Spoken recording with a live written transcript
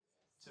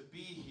be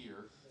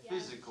here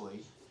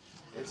physically.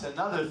 It's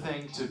another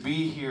thing to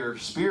be here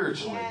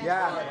spiritually. To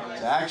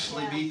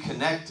actually be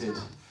connected.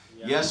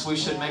 Yes, we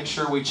should make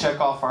sure we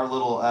check off our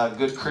little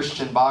good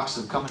Christian box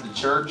of coming to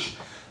church.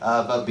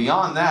 But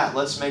beyond that,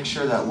 let's make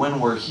sure that when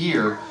we're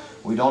here,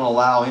 we don't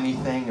allow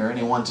anything or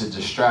anyone to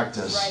distract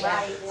us.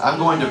 I'm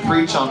going to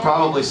preach on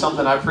probably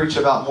something I preach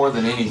about more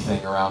than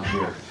anything around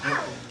here.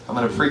 I'm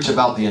going to preach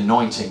about the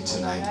anointing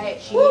tonight.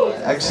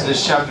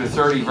 Exodus chapter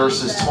 30,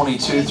 verses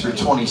 22 through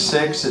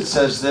 26. It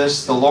says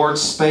this, "The Lord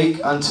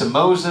spake unto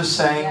Moses,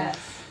 saying,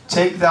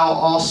 Take thou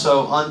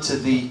also unto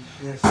thee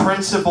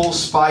principal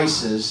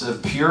spices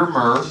of pure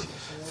myrrh,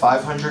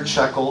 500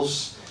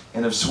 shekels,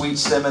 and of sweet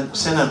cinnamon,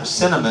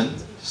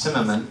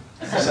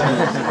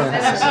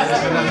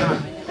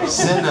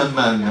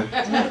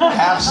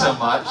 half so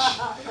much,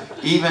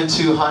 even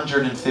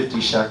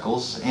 250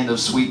 shekels, and of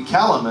sweet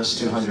calamus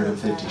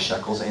 250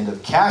 shekels, and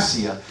of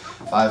cassia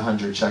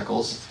 500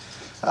 shekels,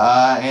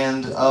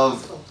 and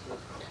of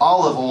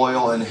olive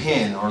oil and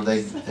hin, or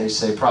they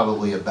say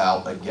probably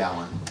about a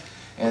gallon.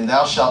 And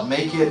thou shalt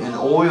make it an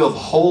oil of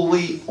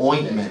holy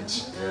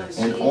ointment,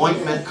 an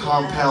ointment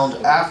compound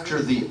after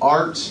the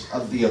art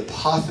of the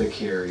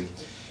apothecary.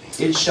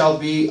 It shall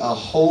be a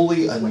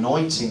holy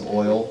anointing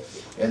oil,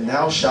 and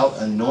thou shalt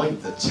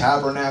anoint the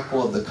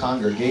tabernacle of the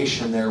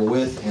congregation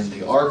therewith, and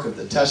the ark of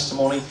the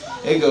testimony."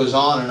 It goes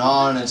on,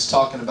 and it's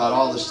talking about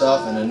all the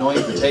stuff, and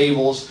anoint the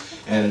tables,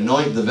 and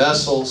anoint the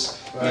vessels,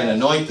 and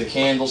anoint the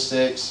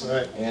candlesticks,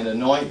 and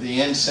anoint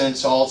the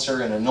incense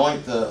altar, and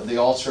anoint the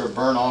altar of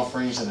burnt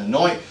offerings, and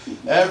anoint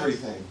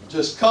everything.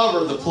 Just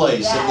cover the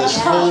place of this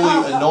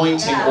holy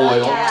anointing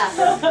oil.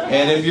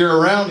 And if you're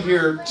around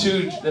here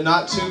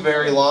not too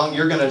very long,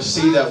 you're going to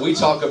see that we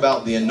talk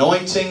about the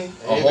anointing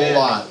a whole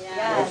lot.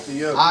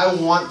 I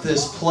want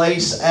this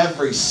place,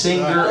 every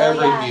singer,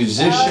 every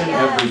musician,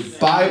 every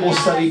Bible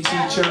study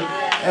teacher,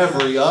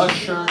 every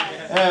usher,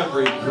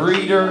 every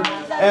greeter,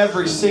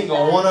 every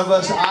single one of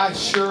us, I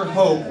sure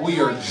hope we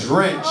are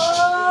drenched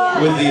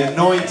with the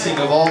anointing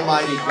of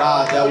Almighty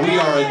God, that we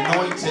are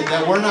anointed,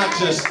 that we're not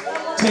just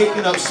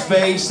taking up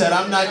space, that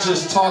I'm not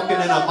just talking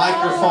in a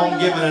microphone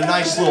giving a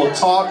nice little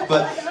talk,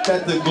 but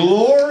that the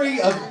glory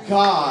of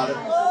God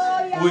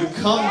would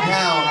come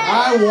down.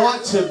 I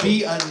want to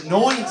be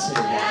anointed.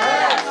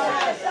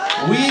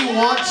 We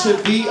want to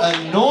be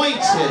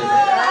anointed.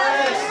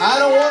 I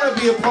don't want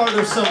to be a part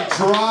of some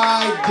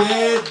dry,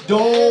 dead,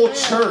 dull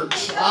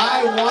church.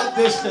 I want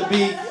this to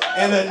be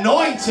an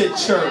anointed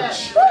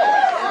church.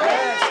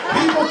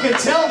 People can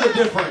tell the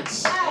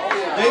difference.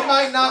 They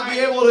might not be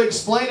able to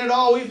explain it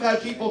all. We've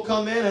had people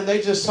come in and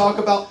they just talk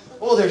about,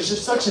 oh, there's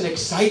just such an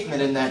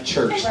excitement in that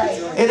church.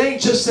 It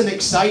ain't just an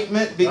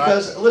excitement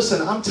because,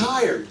 listen, I'm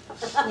tired.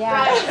 And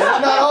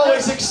I'm not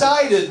always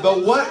excited,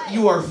 but what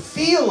you are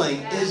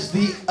feeling is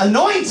the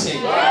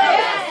anointing.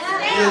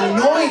 The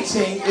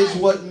anointing is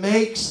what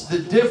makes the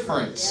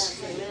difference.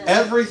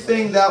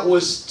 Everything that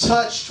was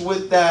touched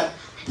with that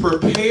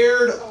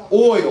prepared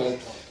oil,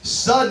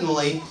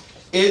 suddenly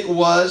it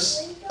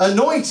was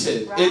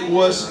anointed. It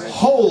was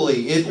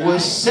holy. It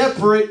was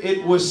separate.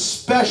 It was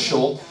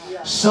special.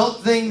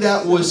 Something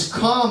that was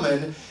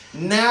common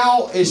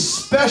now is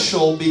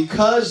special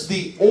because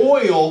the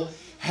oil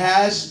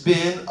has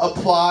been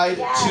applied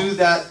to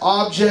that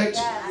object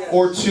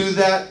or to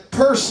that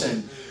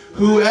person.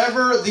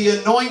 Whoever the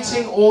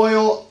anointing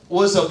oil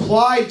was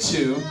applied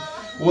to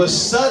was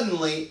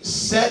suddenly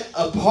set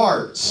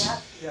apart.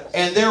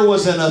 And there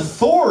was an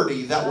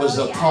authority that was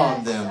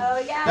upon them.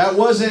 That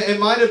wasn't, it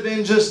might have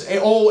been just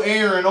old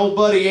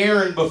buddy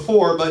Aaron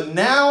before, but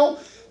now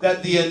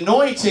that the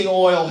anointing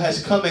oil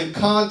has come in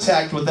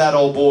contact with that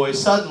old boy,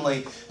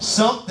 suddenly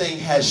something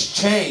has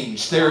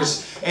changed.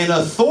 There's an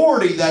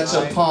authority that's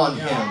upon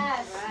him.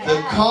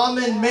 The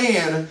common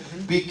man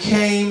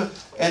became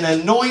an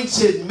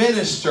anointed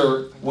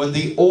minister when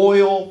the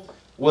oil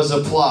was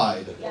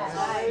applied.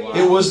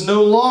 It was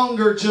no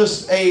longer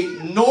just a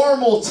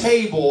normal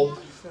table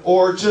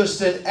or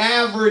just an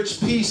average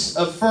piece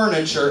of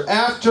furniture.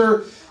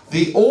 After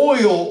the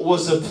oil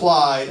was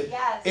applied,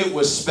 it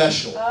was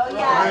special. Oh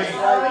yes.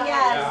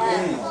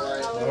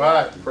 All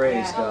right.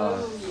 Praise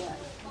God.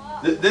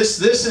 This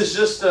is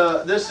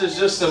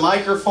just a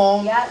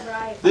microphone.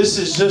 This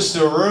is just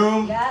a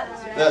room.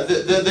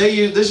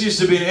 This used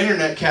to be an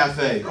internet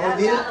cafe.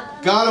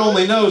 God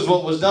only knows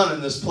what was done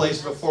in this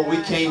place before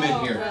we came in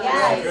here.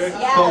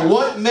 But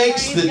what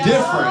makes the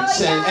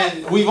difference,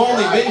 and we've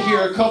only been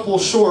here a couple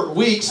short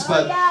weeks,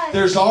 but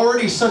there's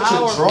already such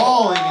a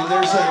drawing and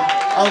there's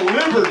a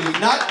liberty,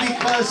 not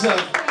because of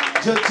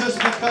just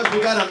because we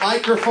got a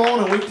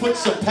microphone and we put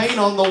some paint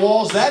on the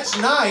walls. That's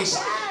nice.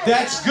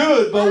 That's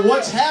good. But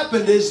what's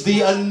happened is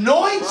the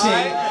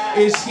anointing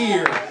is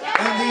here.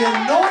 And the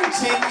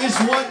anointing is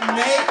what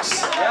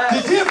makes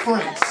the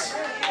difference.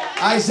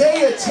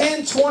 Isaiah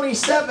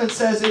 10:27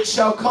 says, "It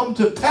shall come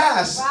to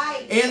pass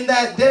in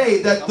that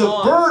day that the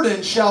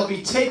burden shall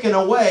be taken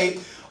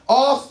away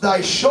off thy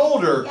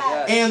shoulder,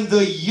 and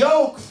the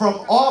yoke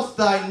from off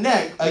thy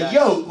neck." A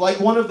yoke, like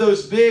one of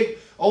those big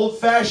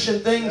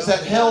old-fashioned things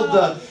that held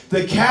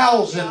the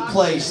cows in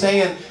place,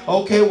 saying,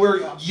 okay,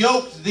 we're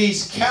yoked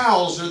these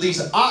cows or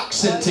these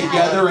oxen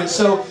together, and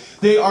so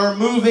they are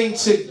moving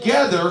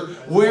together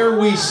where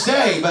we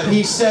say. But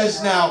he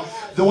says now,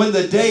 that when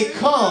the day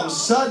comes,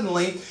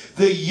 suddenly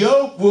the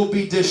yoke will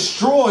be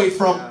destroyed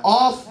from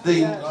off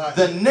the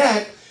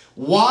neck.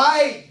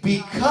 Why?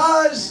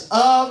 Because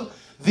of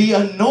the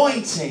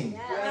anointing.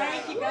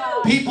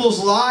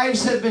 People's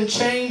lives have been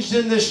changed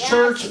in this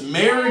church.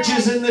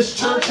 Marriages in this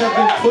church have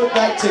been put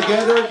back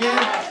together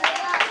again.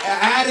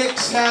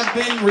 Addicts have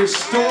been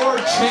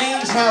restored.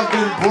 Chains have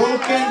been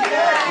broken.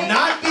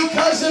 Not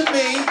because of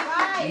me.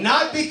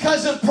 Not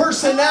because of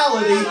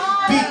personality.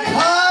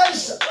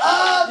 Because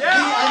of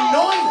the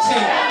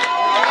anointing.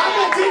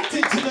 I'm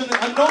addicted to the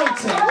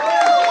anointing. I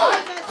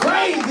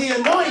crave the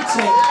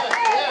anointing.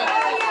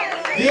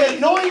 The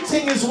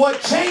anointing is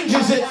what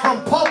changes it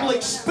from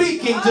public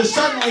speaking to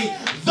suddenly,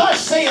 thus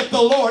saith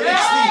the Lord.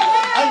 It's the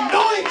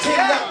anointing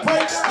that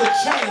breaks the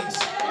chains.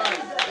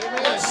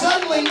 It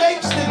suddenly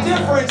makes the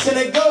difference, and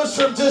it goes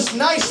from just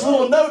nice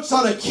little notes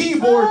on a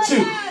keyboard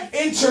to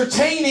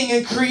entertaining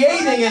and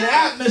creating an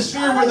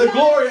atmosphere where the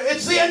glory.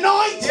 It's the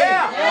anointing.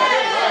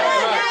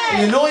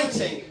 The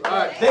anointing.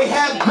 They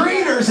have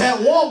greeters at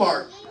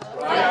Walmart.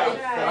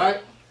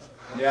 Right.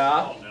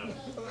 Yeah.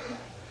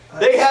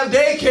 They have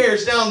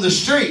daycares down the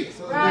street.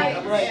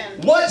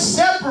 What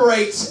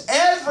separates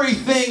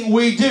everything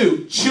we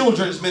do?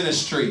 Children's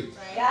ministry,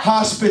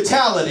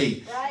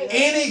 hospitality,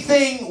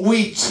 anything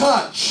we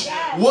touch.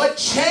 What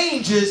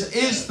changes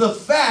is the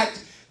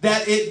fact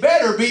that it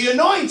better be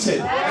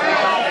anointed.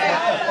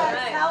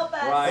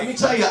 Let me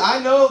tell you, I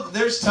know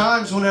there's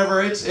times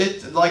whenever it's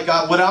like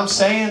what I'm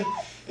saying.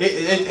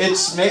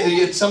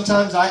 It's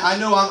sometimes I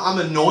know I'm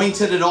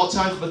anointed at all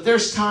times, but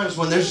there's times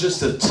when there's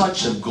just a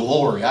touch of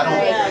glory.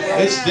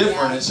 It's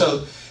different, and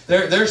so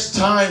there's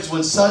times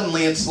when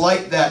suddenly it's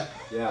like that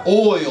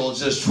oil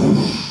just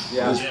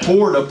is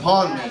poured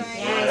upon me,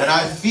 and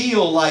I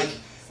feel like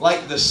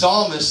the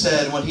psalmist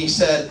said when he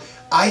said,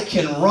 I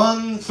can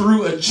run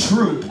through a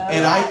troop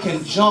and I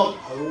can jump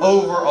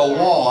over a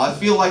wall. I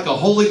feel like a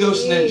Holy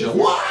Ghost ninja.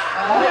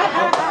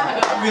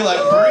 I'd be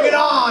like, bring it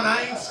on.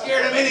 I ain't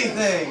scared of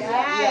anything.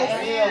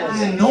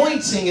 The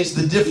anointing is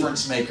the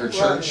difference maker,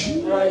 church.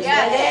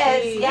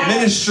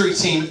 Ministry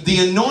team, the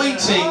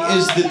anointing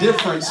is the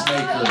difference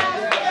maker.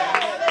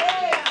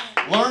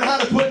 Learn how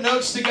to put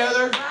notes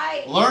together.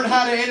 Learn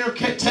how to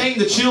entertain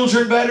the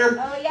children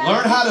better.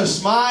 Learn how to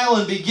smile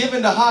and be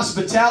given to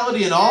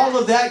hospitality and all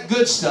of that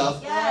good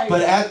stuff.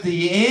 But at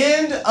the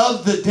end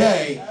of the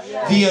day,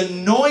 the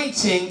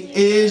anointing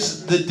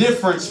is the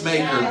difference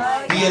maker.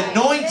 The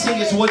anointing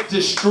is what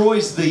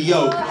destroys the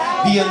yoke.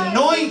 The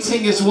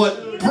anointing is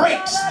what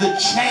breaks the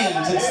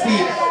chains. It's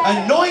the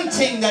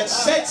anointing that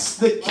sets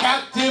the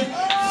captive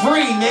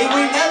free. May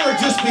we never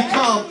just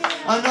become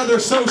another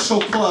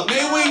social club.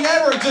 May we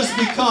never just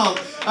become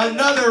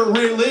another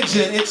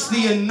religion. It's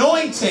the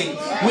anointing.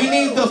 We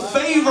need the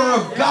favor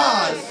of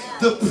God,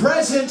 the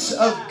presence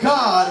of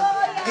God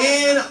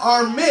in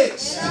our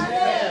midst.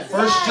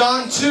 1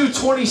 John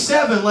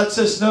 2:27 lets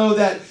us know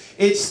that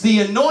it's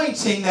the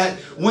anointing that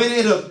when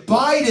it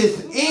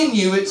abideth in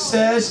you, it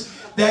says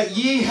that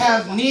ye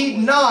have need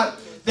not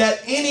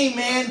that any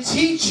man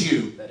teach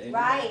you.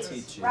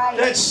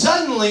 That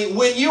suddenly,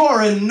 when you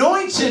are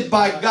anointed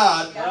by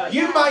God,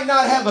 you might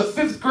not have a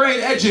 5th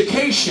grade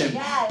education,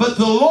 but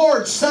the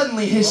Lord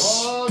suddenly, His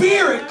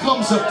Spirit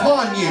comes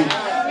upon you.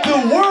 The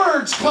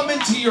words come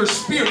into your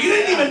spirit. You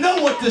didn't even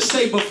know what to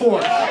say before.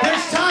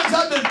 There's times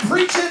I've been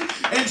preaching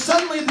and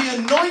suddenly the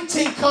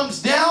anointing comes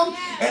down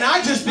and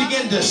I just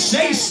begin to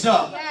say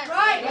stuff.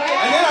 And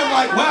then I'm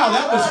like, wow,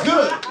 that was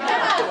good.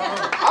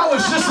 I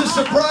was just as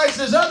surprised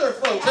as other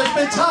folks. There's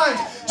been times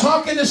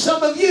talking to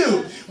some of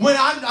you when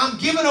I'm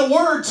giving a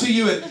word to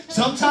you, and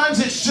sometimes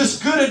it's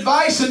just good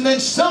advice, and then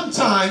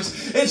sometimes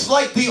it's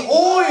like the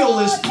oil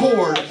is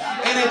poured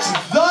and it's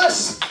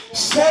thus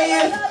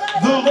saith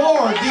the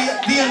Lord.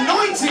 The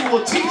anointing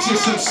will teach you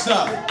some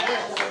stuff.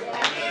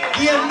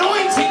 The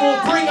anointing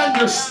will bring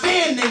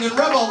understanding and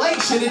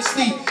revelation. It's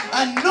the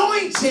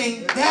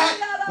anointing that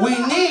we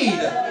need.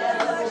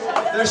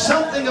 There's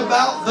something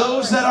about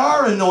those that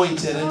are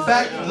anointed. In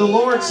fact, the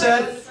Lord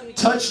said,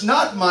 touch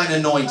not mine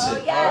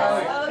anointed.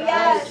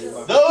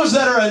 Those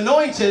that are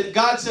anointed,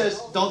 God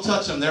says, don't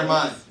touch them, they're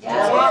mine.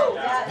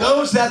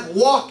 Those that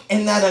walk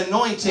in that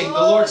anointing,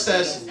 the Lord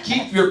says,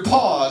 keep your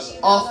paws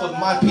off of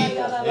my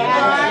people.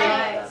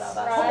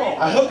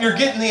 I hope you're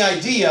getting the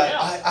idea.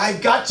 I've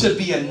got to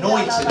be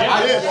anointed.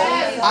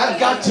 I've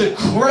got to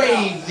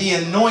crave the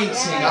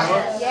anointing.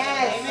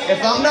 If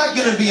I'm not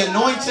going to be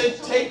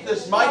anointed, take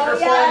this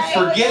microphone,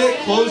 forget it,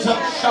 close up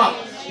shop.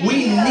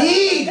 We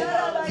need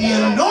the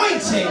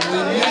anointing.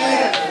 We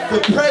need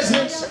the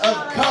presence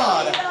of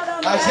God.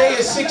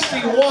 Isaiah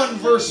 61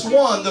 verse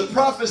 1, the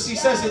prophecy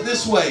says it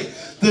this way.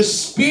 The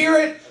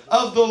Spirit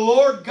of the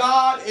Lord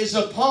God is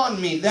upon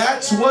me.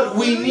 That's what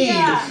we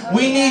need.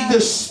 We need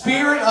the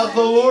Spirit of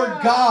the Lord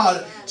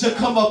God to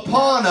come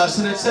upon us.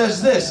 And it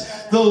says this,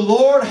 the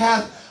Lord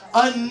hath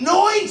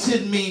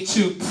anointed me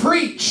to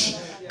preach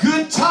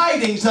good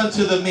tidings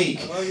unto the meek.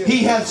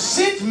 He hath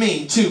sent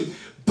me to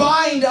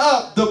bind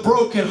up the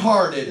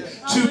brokenhearted,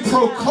 to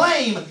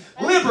proclaim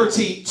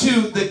liberty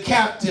to the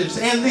captives,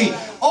 and the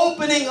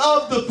opening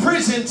of the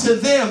prison to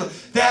them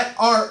that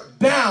are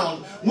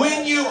bound.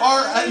 When you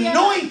are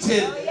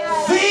anointed,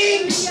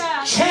 things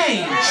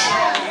change.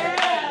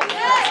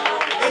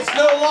 It's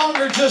no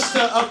longer just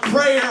a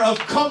prayer of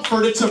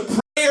comfort, it's a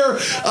prayer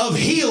of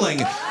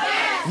healing.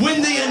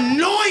 When the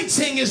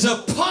anointing is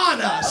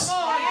upon us,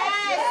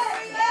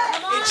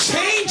 it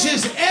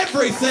changes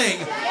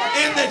everything.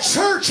 And the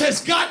church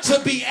has got to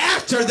be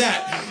after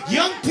that.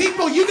 Young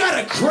people, you got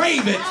to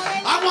crave it.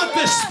 I want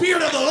the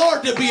Spirit of the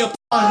Lord to be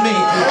upon me.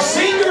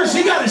 Singers,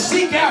 you got to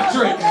seek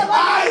after it.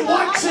 I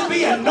want to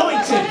be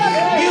anointed.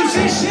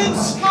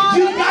 Musicians,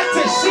 you got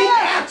to seek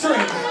after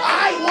it.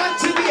 I want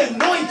to be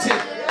anointed.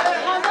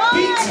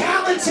 Be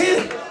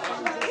talented.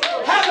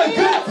 Have a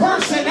good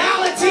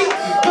personality.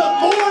 But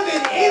more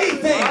than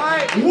anything,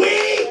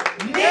 we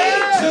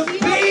need to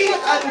be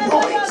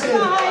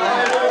anointed.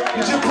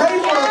 Would you pray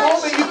for a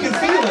moment? You can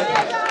feel it.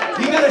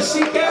 You got to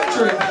seek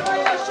after it.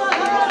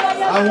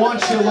 I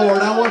want you,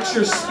 Lord. I want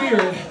your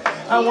Spirit.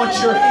 I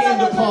want your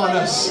hand upon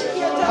us.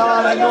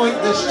 God,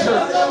 anoint this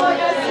church.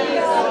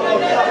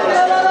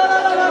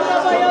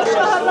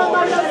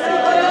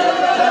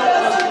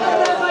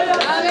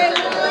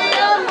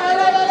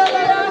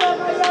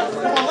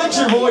 Come on, lift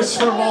your voice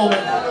for a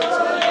moment.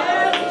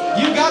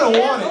 You got to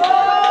want it.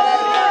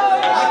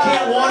 I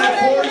can't want it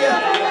for you.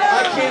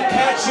 I can't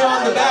pat you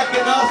on the back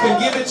enough and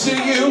give it to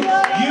you.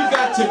 You've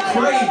got to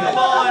crave it.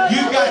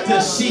 You've got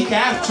to seek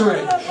after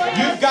it.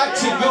 You've got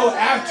to go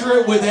after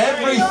it with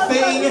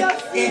everything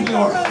in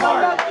your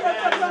heart.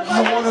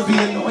 I want to be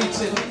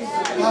anointed.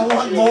 I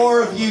want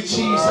more of you,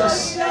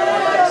 Jesus.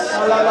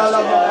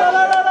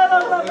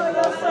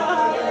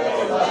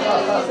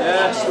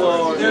 Yes,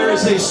 Lord. There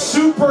is a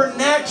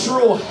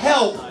supernatural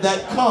help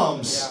that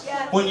comes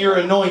when you're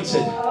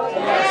anointed.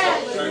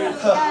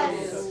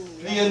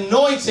 The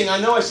anointing, I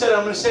know I said it,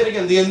 I'm going to say it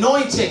again. The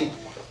anointing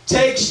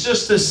takes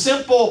just a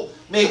simple,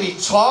 maybe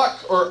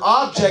talk or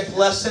object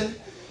lesson,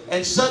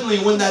 and suddenly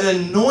when that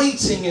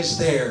anointing is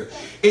there,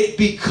 it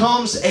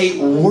becomes a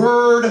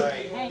word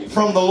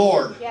from the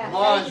Lord.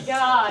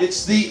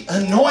 It's the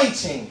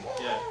anointing.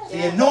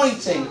 The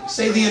anointing.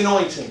 Say the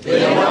anointing.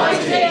 The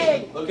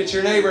anointing. Look at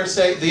your neighbor and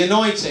say, the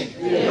anointing.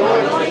 The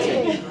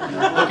anointing.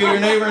 Look at your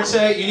neighbor and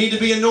say, you need to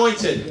be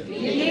anointed. You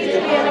need to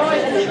be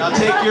anointed. Now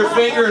take your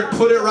finger and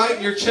put it right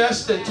in your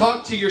chest and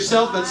talk to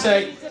yourself and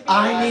say,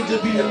 I need to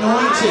be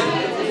anointed.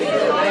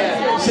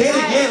 Say it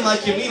again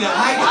like you mean it.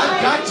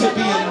 I've got to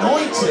be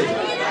anointed.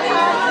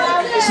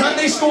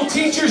 Sunday school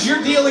teachers,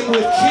 you're dealing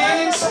with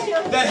kids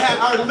that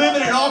are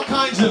living in all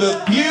kinds of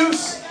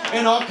abuse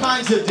and all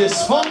kinds of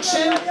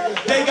dysfunction.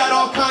 They got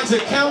all kinds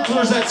of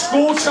counselors at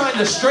school trying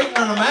to straighten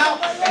them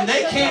out, and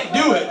they can't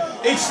do it.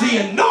 It's the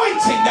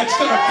anointing that's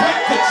going to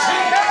break the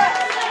chains.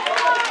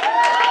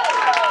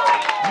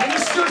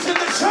 Ministers in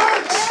the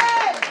church,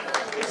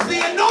 it's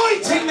the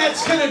anointing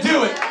that's going to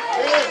do it.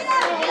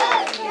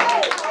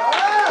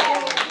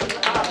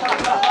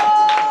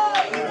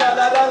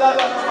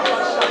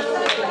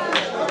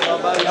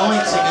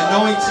 Anointing,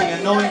 anointing,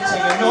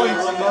 anointing,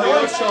 anointing,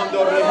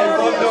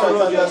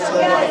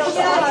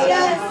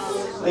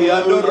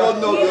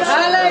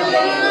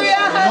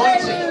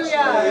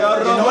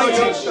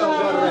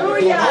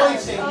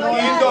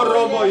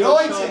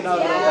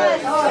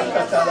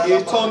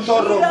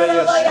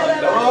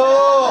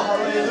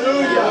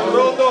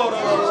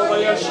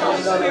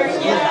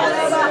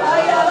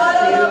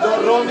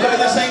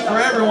 This ain't for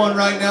everyone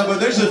right now, but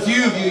there's a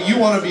few of you, you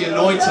want to be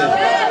anointed.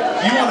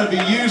 You want to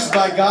be used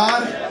by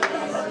God.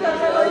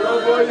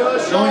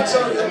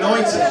 Anointing,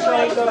 anointing,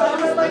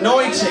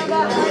 anointing,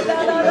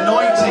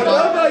 anointing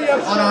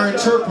on our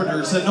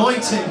interpreters,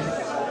 anointing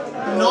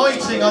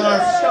on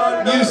our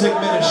music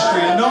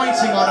ministry,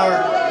 anointing on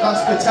our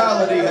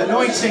hospitality,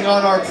 anointing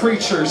on our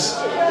preachers,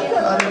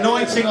 an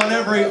anointing on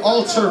every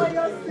altar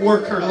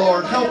worker,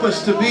 Lord. Help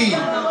us to be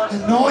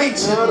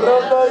anointed.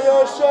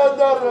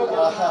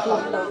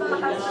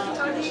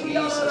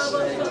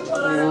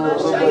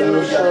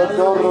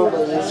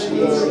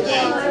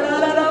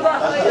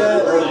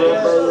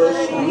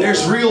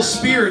 There's real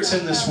spirits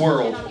in this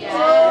world.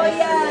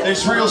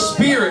 There's real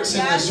spirits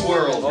in this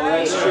world.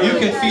 You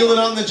can feel it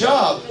on the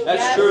job.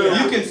 That's true.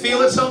 You can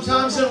feel it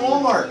sometimes in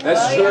Walmart.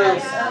 That's true.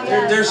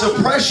 There's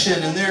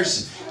oppression and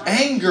there's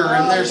anger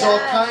and there's all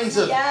kinds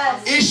of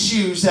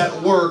issues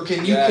at work,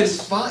 and you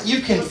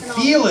can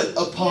feel it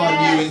upon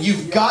you, and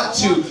you've got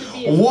to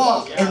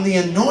walk in the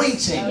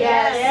anointing.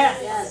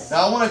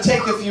 Now I want to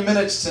take a few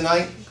minutes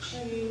tonight.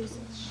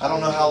 I don't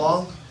know how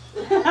long.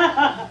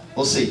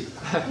 We'll see.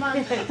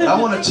 But I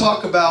want to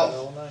talk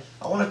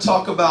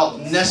about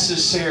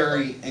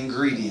necessary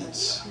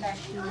ingredients.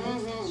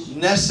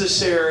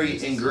 Necessary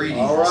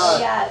ingredients. All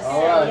right.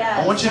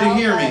 I want you to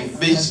hear me,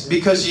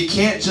 because you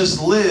can't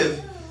just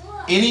live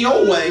any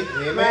old way,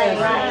 Amen.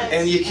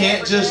 and you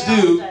can't just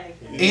do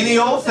any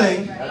old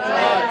thing.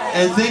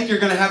 and think you're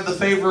going to have the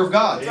favor of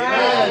God.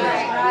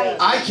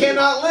 I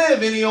cannot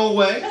live any old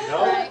way.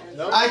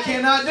 I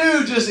cannot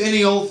do just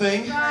any old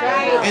thing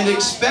and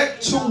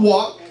expect to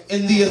walk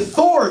in the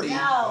authority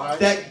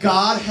that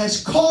God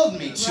has called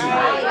me to.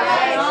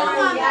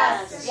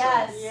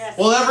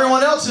 Well,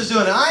 everyone else is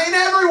doing it. I ain't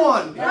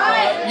everyone.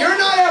 You're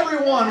not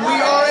everyone. We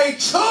are a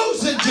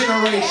chosen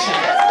generation.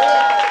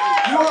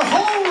 You are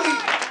holy,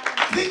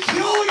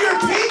 peculiar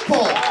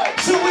people.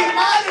 So we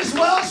might as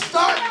well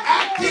start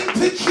acting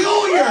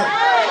peculiar.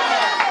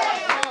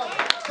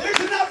 There's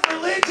enough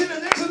religion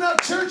and there's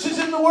enough churches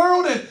in the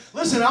world. And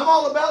listen, I'm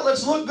all about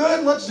let's look good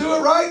and let's do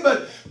it right.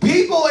 But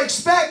people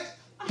expect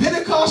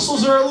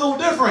Pentecostals are a little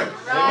different.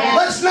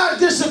 Let's not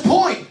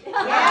disappoint. They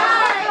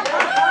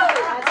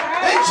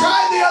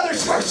tried the other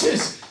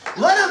churches.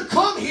 Let them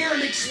come here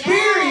and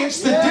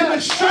experience the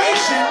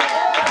demonstration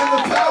and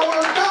the power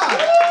of God.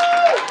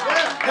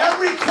 That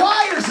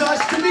requires us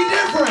to be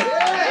different.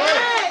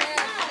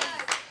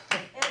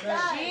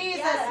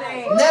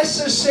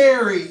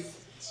 Necessary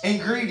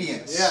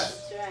ingredients.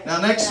 Now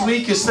next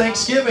week is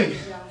Thanksgiving.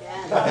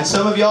 And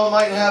some of y'all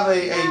might have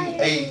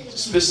a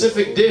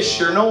specific dish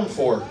you're known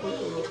for.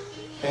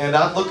 And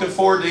I'm looking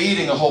forward to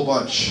eating a whole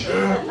bunch.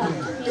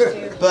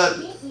 But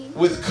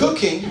with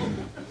cooking,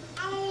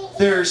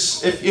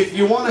 there's if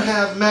you want to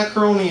have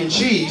macaroni and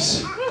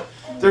cheese,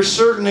 there's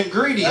certain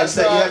ingredients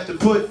that you have to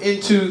put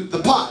into the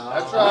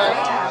pot.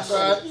 That's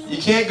right.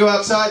 You can't go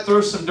outside,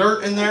 throw some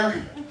dirt in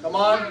there. Come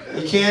on.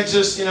 You can't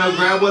just,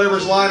 grab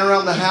whatever's lying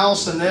around the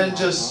house and then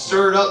just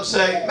stir it up and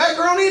say,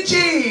 macaroni and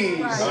cheese.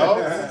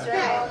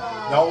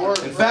 No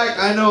worries. In fact,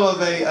 I know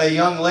of a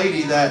young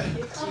lady that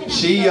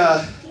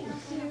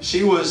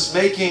she was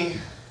making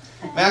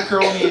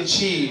macaroni and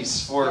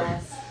cheese for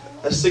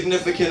a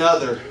significant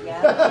other,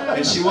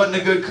 and she wasn't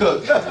a good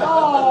cook.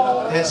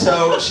 And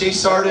so she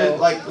started,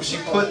 she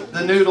put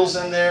the noodles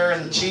in there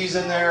and the cheese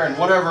in there and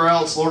whatever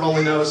else, Lord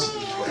only knows.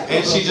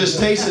 And she just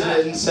tasted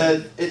it and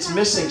said, it's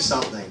missing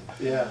something.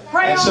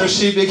 And so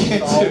she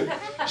began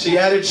she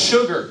added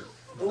sugar.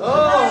 And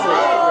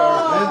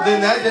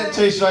then that didn't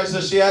taste right, so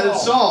she added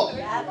salt.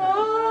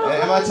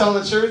 Am I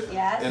telling the truth?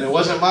 Yes. And it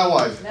wasn't my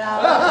wife.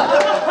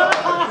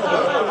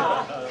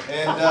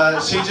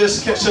 And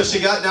she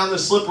got down the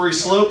slippery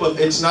slope of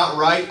it's not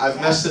right, I've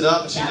messed it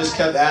up. And she just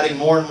kept adding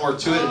more and more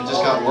to it and it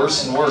just got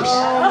worse and worse.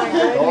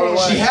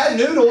 She had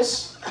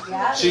noodles.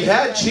 She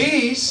had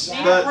cheese,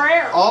 but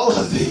all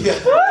of the...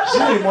 she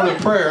needed more than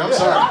prayer, I'm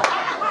sorry.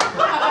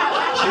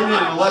 She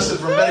needed a lesson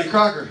from Betty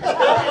Crocker.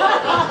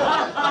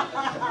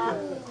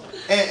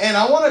 And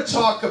I want to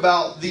talk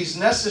about these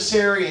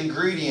necessary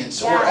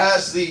ingredients, or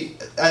as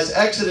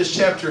Exodus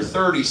chapter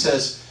 30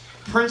 says,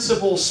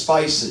 principal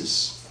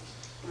spices.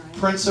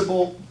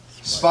 Principal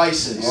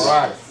spices. All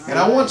right. And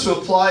I want to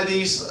apply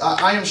these.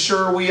 I am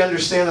sure we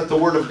understand that the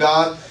Word of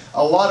God,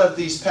 a lot of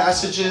these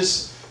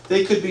passages,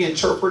 they could be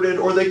interpreted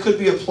or they could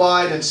be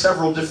applied in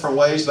several different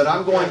ways, but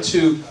I'm going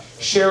to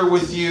share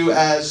with you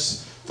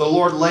as the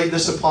Lord laid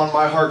this upon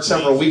my heart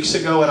several weeks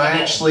ago, and I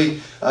actually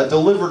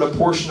delivered a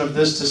portion of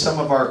this to some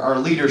of our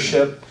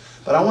leadership.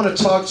 But I want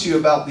to talk to you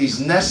about these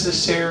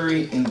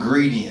necessary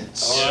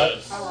ingredients.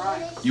 All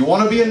right. You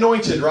want to be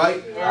anointed,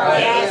 right?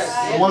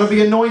 Yes. We want to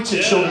be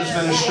anointed children's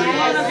ministry.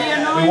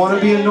 We want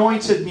to be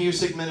anointed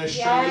music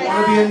ministry. We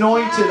want to be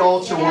anointed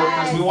altar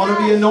workers. We want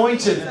to be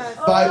anointed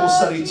Bible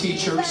study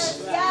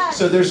teachers.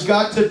 So there's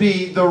got to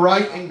be the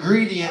right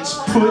ingredients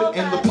put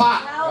in the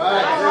pot.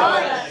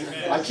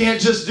 I can't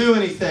just do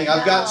anything.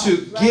 I've got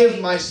to give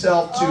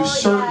myself to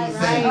certain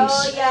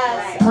things.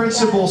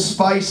 Principal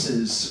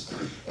spices.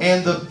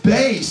 And the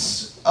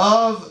base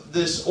of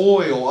this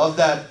oil, of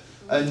that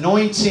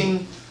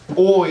anointing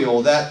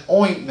oil, that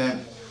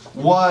ointment,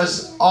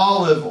 was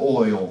olive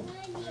oil.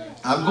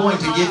 I'm going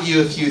to give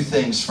you a few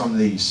things from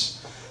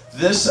these.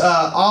 This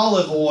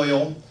olive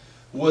oil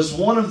was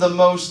one of the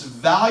most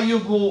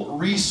valuable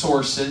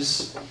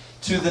resources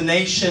to the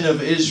nation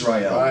of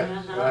Israel.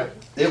 Right.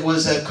 It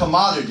was a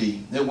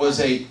commodity. It was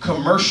a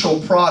commercial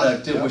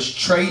product. It was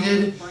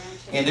traded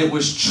and it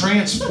was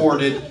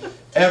transported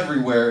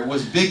everywhere. It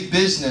was big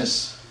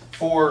business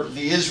for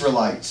the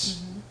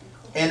Israelites.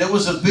 And it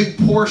was a big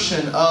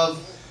portion of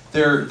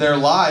their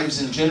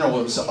lives in general.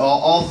 It was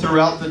all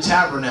throughout the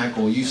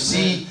tabernacle. You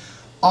see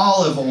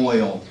olive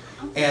oil.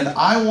 And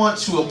I want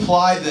to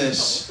apply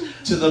this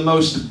to the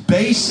most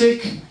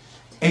basic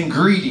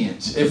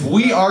ingredient. If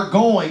we are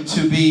going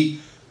to be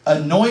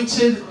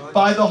anointed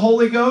by the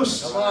Holy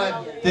Ghost,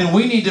 then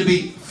we need to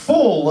be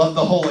full of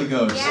the Holy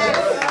Ghost.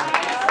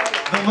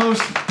 The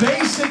most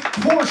basic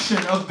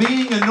portion of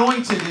being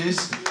anointed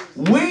is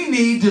we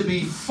need to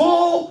be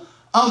full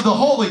of the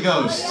Holy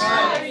Ghost.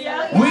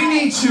 We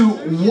need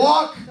to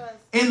walk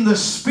in the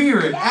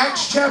Spirit.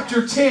 Acts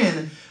chapter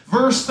 10,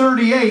 verse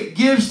 38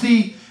 gives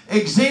the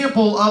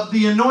example of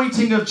the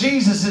anointing of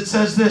Jesus. It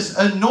says this,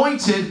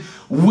 anointed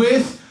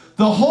with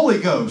the Holy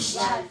Ghost.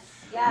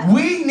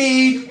 We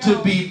need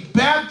to be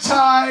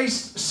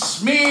baptized,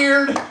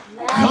 smeared,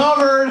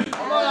 covered,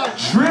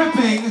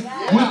 dripping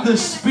with the the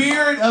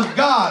Spirit of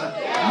God.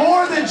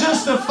 More than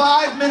just a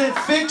 5-minute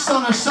fix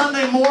on a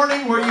Sunday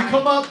morning where you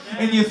come up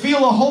and you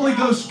feel a Holy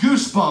Ghost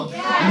goosebump.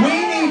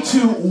 We need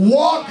to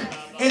walk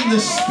in the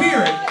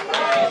Spirit.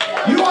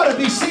 You ought to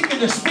be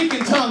seeking to speak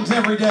in tongues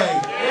every day.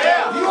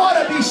 You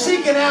ought to be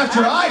seeking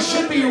after. I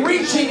should be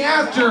reaching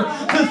after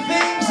the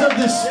things of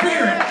the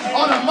Spirit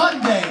on a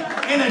Monday,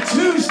 and a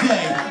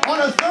Tuesday,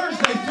 on a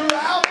Thursday,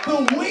 throughout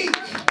the week.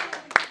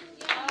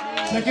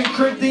 2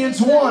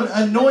 Corinthians 1,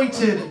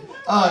 anointed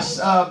us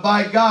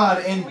by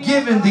God and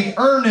given the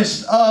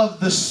earnest of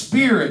the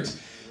Spirit.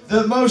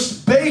 The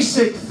most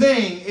basic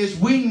thing is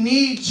we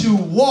need to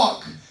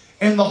walk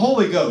in the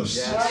Holy Ghost.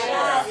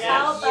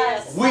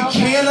 Yes. We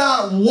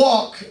cannot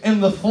walk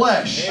in the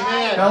flesh.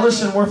 Amen. Now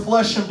listen, we're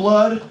flesh and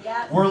blood.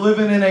 We're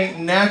living in a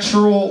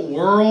natural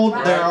world.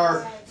 There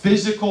are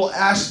physical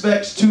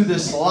aspects to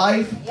this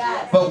life.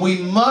 But we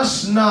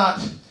must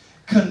not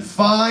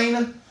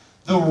confine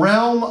the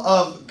realm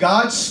of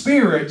God's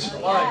Spirit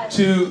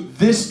to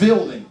this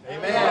building.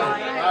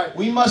 Amen.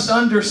 We must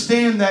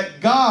understand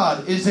that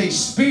God is a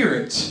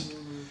spirit.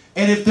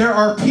 And if there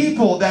are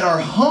people that are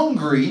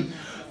hungry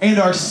and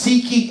are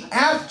seeking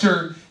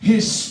after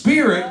His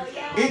Spirit,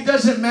 it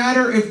doesn't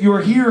matter if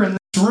you're here in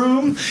this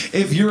room,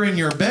 if you're in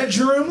your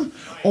bedroom,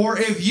 or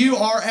if you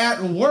are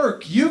at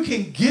work. You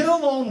can get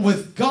along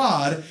with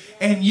God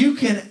and you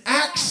can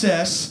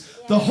access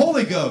the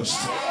Holy Ghost.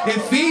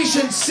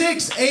 Ephesians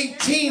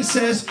 6:18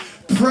 says,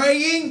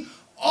 praying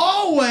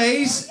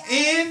always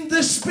in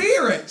the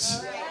Spirit.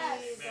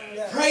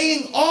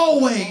 Praying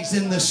always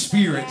in the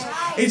Spirit.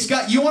 It's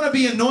got, you want to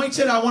be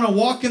anointed? I want to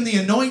walk in the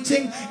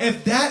anointing.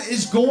 If that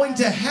is going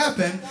to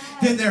happen,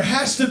 then there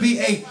has to be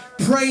a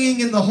praying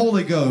in the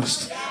Holy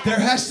Ghost. There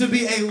has to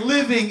be a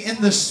living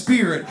in the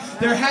Spirit.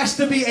 There has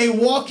to be a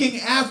walking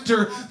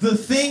after the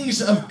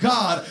things of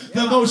God.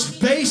 The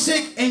most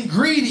basic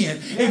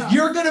ingredient. If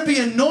you're going to be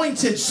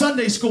anointed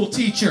Sunday school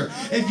teacher,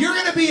 if you're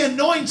going to be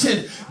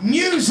anointed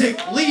music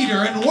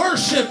leader and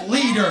worship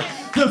leader,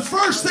 the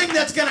first thing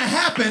that's going to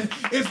happen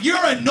if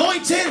you're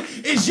anointed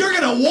is you're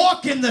going to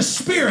walk in the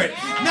Spirit.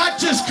 Not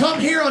just come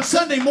here on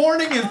Sunday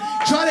morning and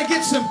try to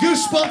get some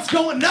goosebumps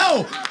going.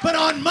 No, but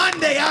on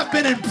Monday I've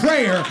been in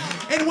prayer.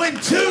 And when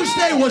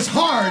Tuesday was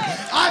hard,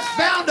 I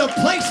found a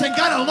place and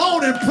got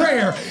alone in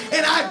prayer.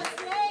 And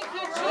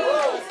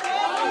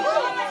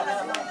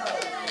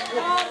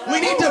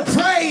we need to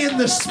pray in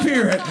the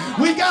Spirit.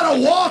 We got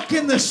to walk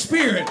in the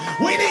Spirit.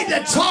 We need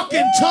to talk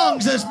in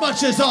tongues as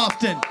much as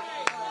often.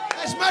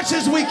 As much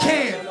as we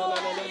can.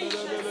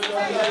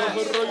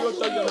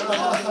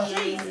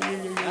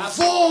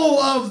 Full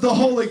of the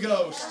Holy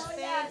Ghost.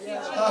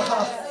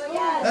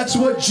 That's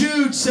what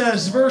Jude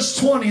says, verse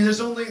 20.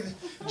 There's only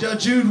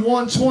Jude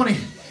 1:20.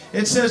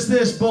 It says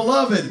this,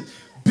 beloved,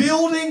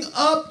 building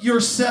up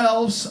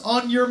yourselves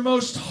on your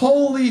most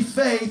holy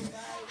faith.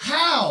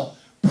 How?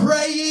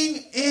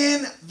 Praying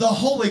in the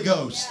Holy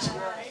Ghost.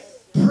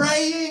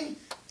 Praying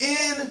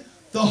in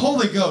the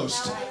Holy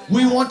Ghost.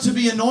 We want to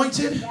be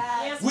anointed.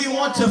 We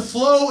want to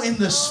flow in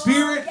the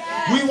Spirit.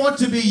 We want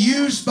to be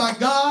used by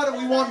God.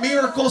 We want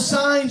miracle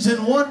signs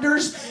and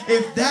wonders.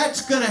 If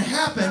that's going to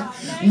happen,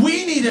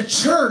 we need a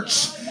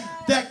church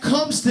that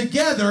comes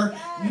together,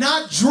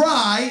 not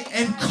dry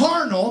and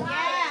carnal,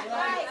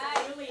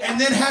 and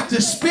then have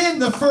to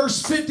spend the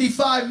first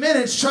 55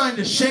 minutes trying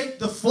to shake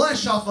the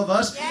flesh off of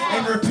us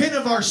and repent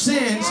of our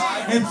sins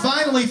and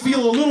finally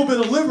feel a little bit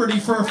of liberty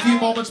for a few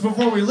moments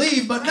before we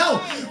leave. But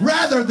no,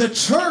 rather the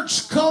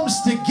church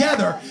comes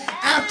together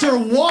after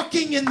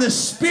walking in the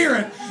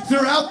Spirit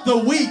throughout the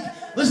week.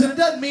 Listen, it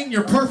doesn't mean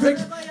you're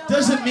perfect.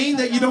 Doesn't mean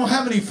that you don't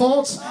have any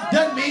faults.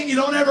 Doesn't mean you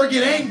don't ever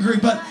get angry.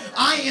 But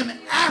I am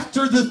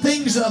after the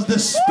things of the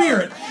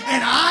Spirit.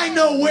 And I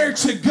know where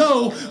to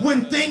go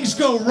when things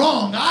go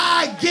wrong.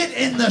 I get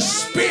in the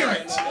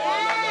Spirit.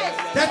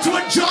 That's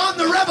what John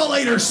the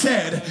Revelator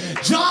said.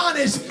 John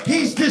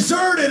he's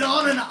deserted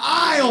on an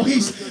isle.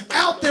 He's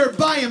out there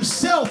by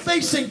himself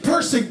facing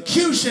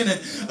persecution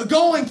and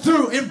going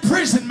through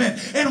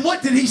imprisonment. And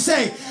what did he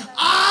say?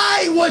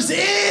 I was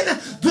in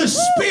the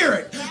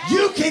Spirit.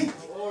 You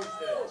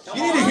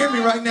need to hear me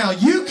right now.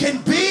 You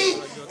can be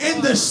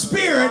in the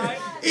Spirit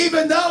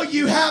even though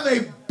you have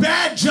a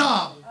bad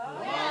job.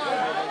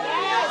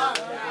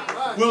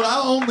 Well,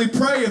 I'll only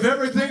pray if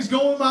everything's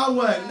going my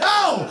way.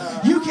 No!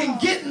 You can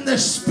get in the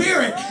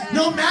Spirit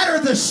no matter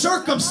the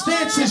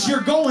circumstances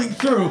you're going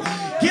through.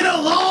 Get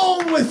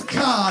alone with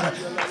God.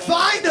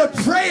 Find a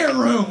prayer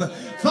room.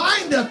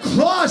 Find a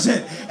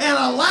closet and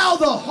allow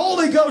the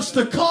Holy Ghost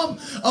to come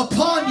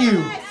upon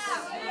you.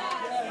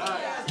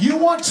 You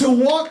want to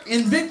walk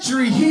in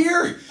victory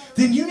here?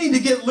 Then you need to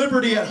get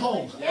liberty at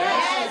home.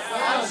 Yes,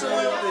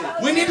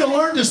 absolutely. We need to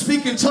learn to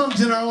speak in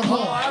tongues in our own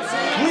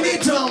home. We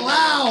need to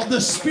allow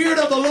the Spirit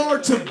of the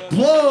Lord to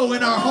blow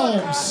in our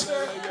homes.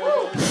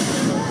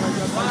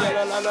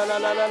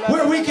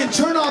 Where we can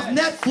turn off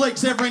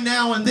Netflix every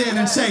now and then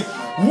and say,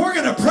 we're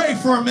going to pray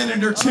for a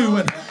minute or two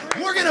and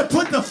we're going to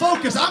put the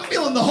focus. I'm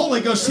feeling the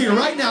Holy Ghost here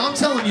right now. I'm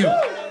telling you.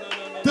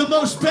 The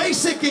most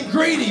basic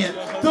ingredient,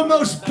 the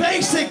most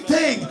basic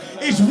thing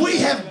is we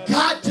have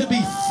got to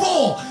be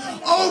full,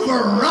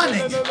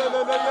 overrunning,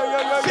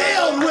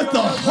 filled with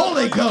the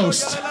Holy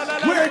Ghost,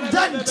 where it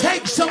doesn't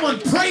take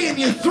someone praying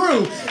you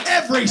through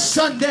every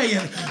Sunday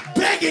and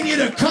begging you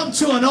to come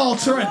to an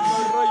altar and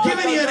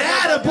giving you an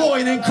attaboy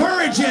and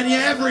encouraging you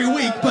every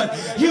week, but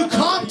you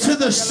come to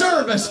the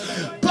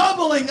service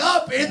bubbling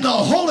up in the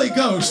Holy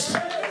Ghost.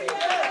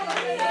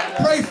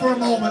 Pray for a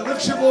moment.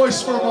 Lift your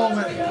voice for a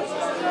moment.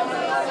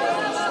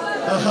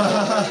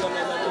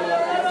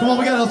 Come on,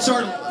 we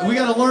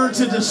gotta learn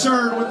to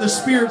discern when the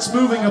Spirit's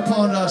moving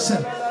upon us,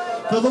 and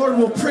the Lord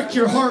will prick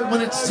your heart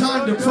when it's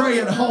time to pray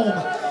at home.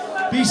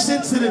 Be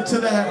sensitive to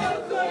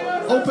that.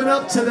 Open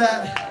up to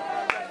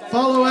that.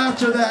 Follow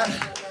after that.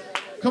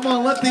 Come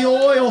on, let the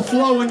oil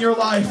flow in your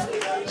life.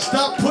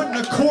 Stop putting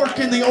a cork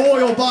in the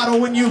oil bottle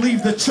when you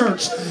leave the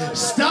church.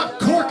 Stop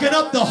corking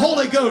up the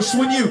Holy Ghost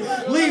when you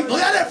leave.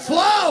 Let it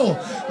flow.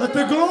 Let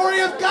the glory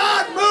of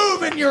God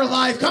move in your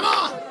life. Come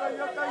on.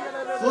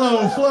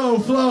 Flow, flow,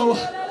 flow.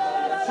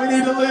 We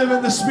need to live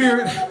in the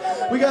Spirit.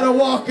 We got to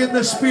walk in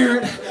the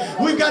Spirit.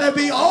 We've got to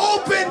be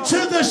open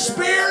to the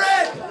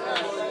Spirit.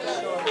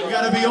 We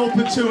got to be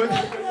open to it.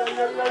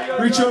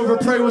 Reach over,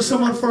 pray with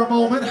someone for a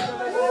moment.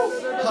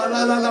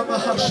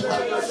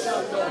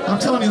 I'm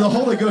telling you, the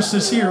Holy Ghost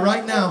is here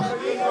right now.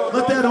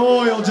 Let that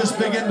oil just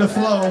begin to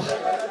flow.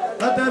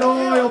 Let that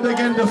oil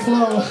begin to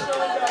flow.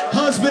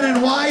 Husband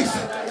and wife,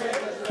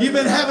 you've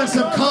been having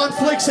some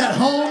conflicts at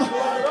home.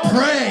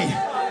 Pray.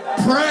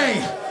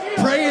 Pray.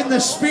 Pray in the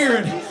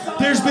Spirit.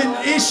 There's been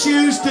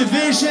issues,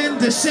 division,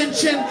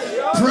 dissension.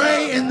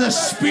 Pray in the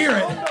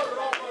Spirit.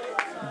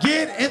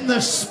 Get in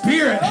the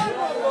Spirit.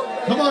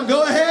 Come on,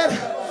 go ahead.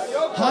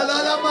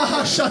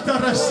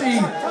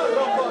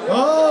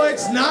 Oh,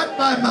 it's not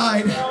by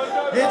might.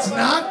 It's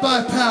not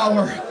by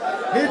power.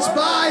 It's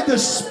by the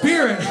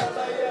Spirit.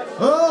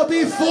 Oh,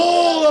 be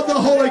full of the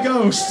Holy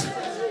Ghost.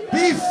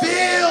 Be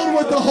filled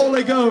with the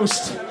Holy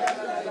Ghost.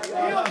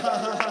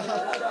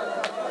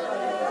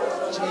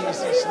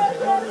 Jesus.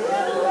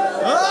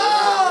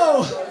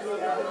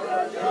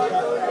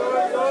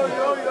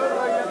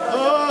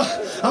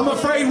 I'm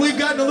afraid we've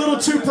gotten a little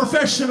too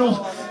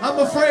professional. I'm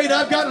afraid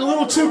I've gotten a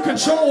little too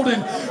controlled,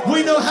 and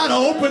we know how to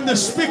open the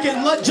spigot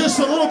and let just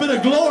a little bit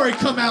of glory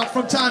come out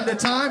from time to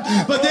time,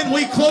 but then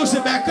we close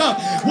it back up.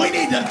 We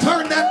need to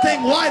turn that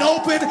thing wide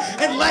open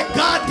and let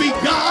God be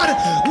God.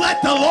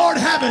 Let the Lord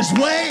have His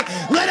way.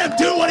 Let Him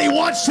do what He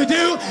wants to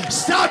do.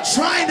 Stop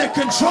trying to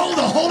control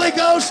the Holy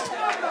Ghost.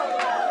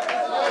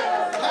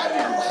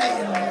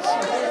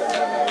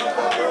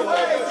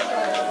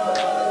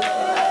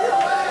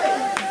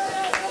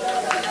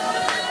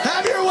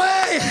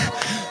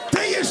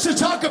 To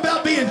talk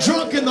about being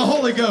drunk in the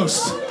Holy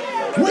Ghost.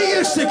 We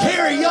used to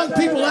carry young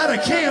people out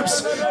of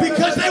camps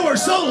because they were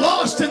so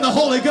lost in the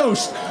Holy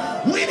Ghost.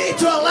 We need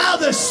to allow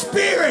the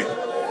Spirit.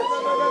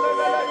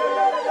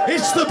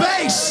 It's the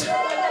base.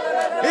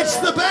 It's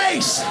the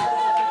base.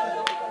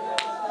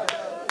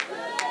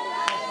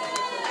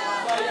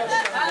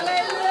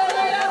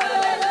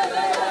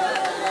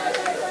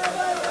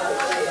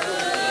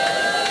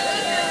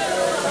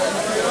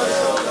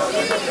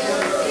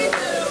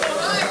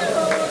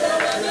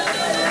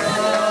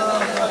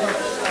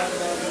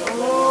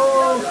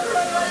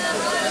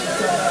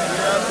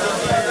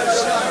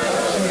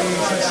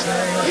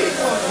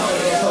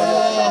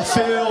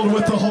 Filled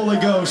with the Holy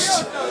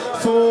Ghost,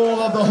 full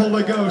of the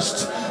Holy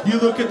Ghost. You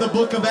look at the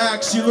book of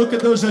Acts, you look at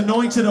those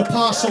anointed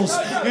apostles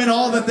and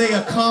all that they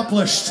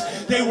accomplished.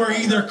 They were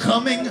either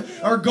coming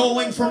or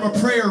going from a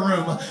prayer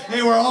room.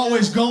 They were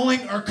always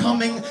going or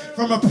coming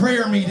from a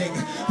prayer meeting.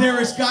 There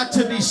has got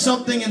to be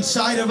something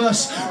inside of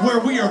us where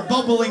we are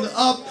bubbling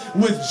up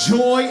with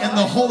joy and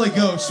the Holy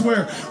Ghost,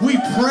 where we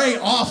pray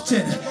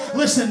often.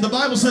 Listen, the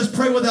Bible says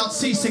pray without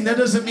ceasing. That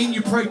doesn't mean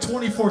you pray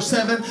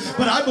 24/7,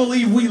 but I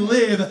believe we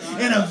live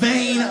in a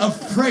vein of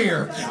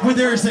prayer where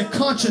there is a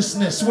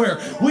consciousness where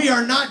we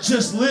are not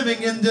just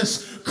living in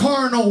this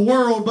carnal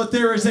world, but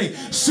there is a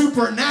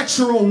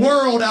supernatural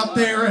world out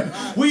there, and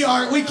we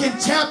can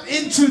tap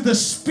into the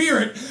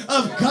Spirit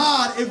of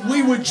God if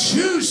we would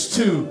choose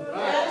to.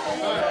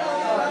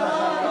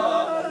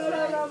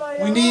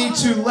 We need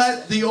to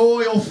let the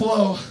oil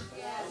flow.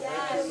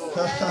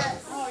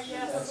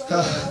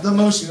 The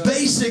most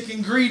basic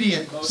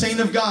ingredient,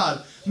 saint of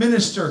God,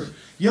 minister,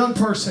 young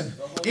person,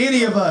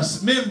 any of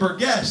us, member,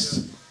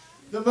 guest,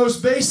 the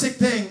most basic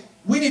thing,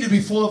 we need to be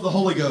full of the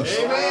Holy Ghost.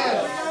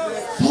 Amen.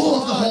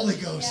 Full of the Holy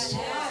Ghost.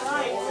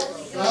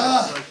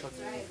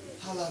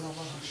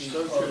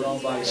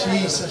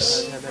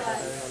 Jesus.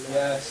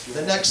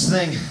 The next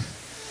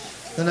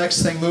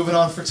thing, moving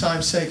on for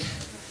time's sake,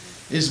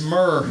 is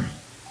myrrh.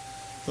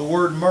 The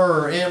word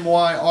myrrh,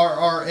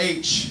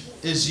 M-Y-R-R-H,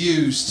 is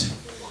used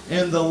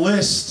in the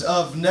list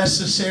of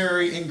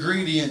necessary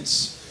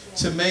ingredients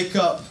to make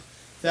up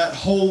that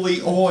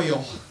holy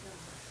oil.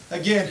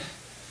 Again,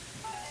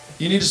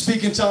 you need to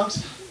speak in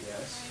tongues.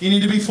 You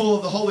need to be full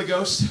of the Holy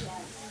Ghost.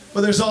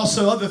 But there's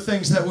also other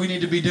things that we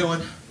need to be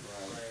doing.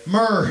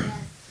 Myrrh.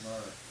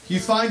 You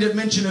find it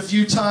mentioned a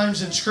few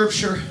times in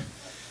Scripture.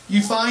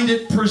 You find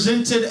it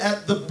presented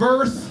at the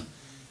birth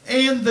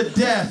and the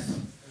death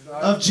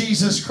of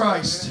Jesus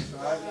Christ.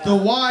 The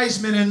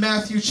wise men in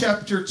Matthew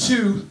chapter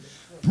 2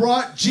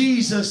 brought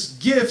Jesus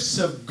gifts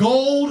of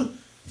gold,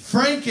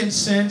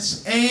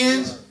 frankincense,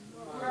 and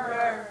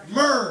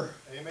myrrh.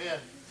 Amen.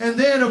 And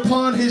then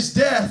upon his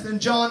death in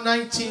John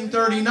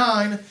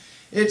 19:39,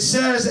 it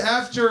says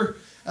after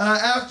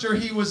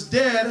he was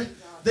dead,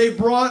 they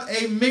brought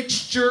a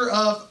mixture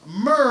of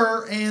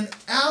myrrh and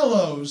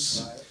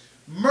aloes.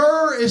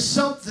 Myrrh is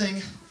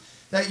something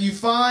that you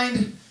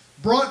find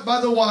brought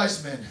by the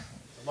wise men.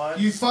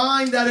 You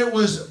find that it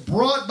was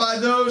brought by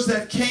those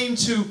that came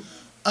to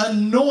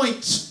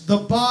anoint the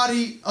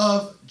body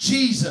of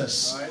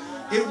Jesus.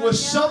 It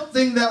was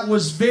something that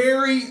was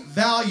very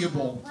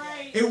valuable.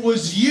 It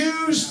was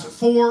used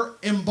for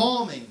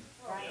embalming.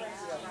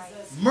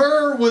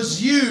 Myrrh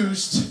was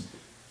used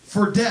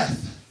for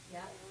death.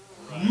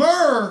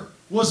 Myrrh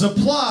was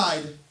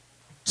applied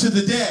to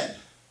the dead.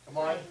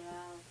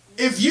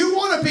 If you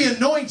want to be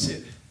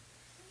anointed,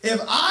 if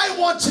I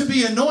want to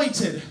be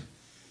anointed,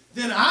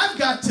 then I've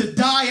got to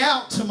die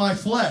out to my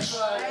flesh.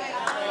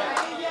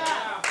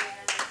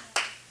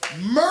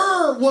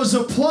 Myrrh was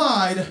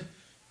applied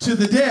to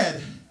the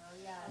dead.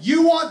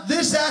 You want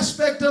this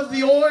aspect of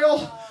the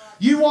oil?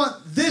 You want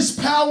this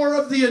power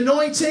of the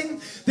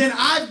anointing? Then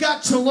I've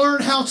got to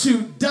learn how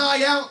to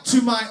die out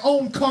to my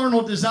own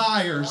carnal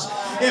desires.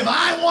 If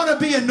I want to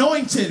be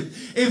anointed,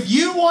 if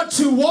you want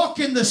to walk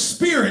in the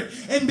Spirit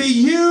and be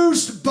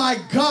used by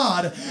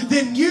God,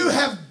 then you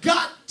have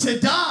got to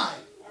die.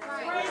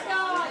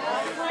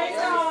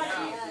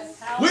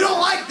 We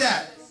don't like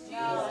that.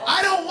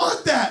 I don't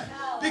want that.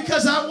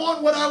 Because I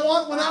want what I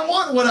want when I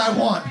want what I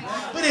want.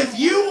 But if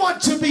you want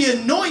to be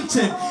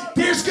anointed,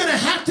 there's going to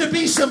have to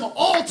be some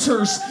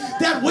altars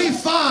that we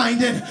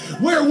find and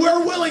where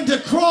we're willing to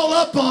crawl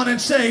up on and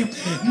say,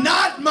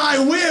 not my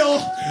will,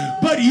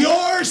 but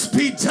yours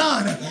be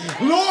done.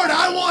 Lord,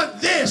 I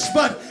want this,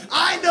 but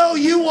I know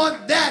you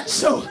want that,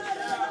 so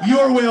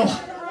your will,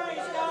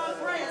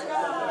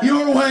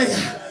 your way,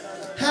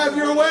 have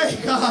your way,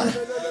 God.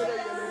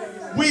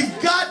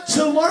 We've got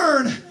to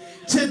learn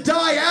to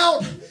die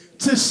out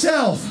to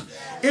self.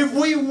 If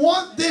we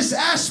want this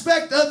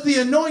aspect of the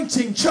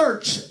anointing,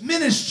 church,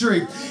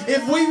 ministry,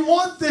 if we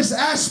want this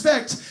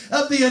aspect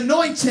of the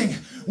anointing,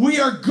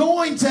 we are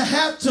going to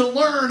have to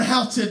learn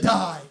how to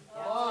die.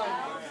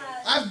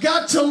 I've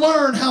got to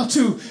learn how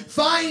to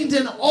find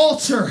an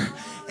altar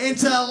and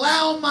to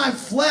allow my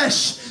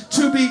flesh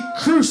to be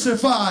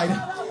crucified.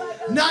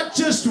 Not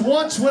just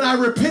once when I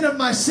repent of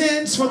my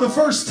sins for the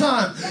first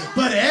time,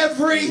 but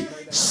every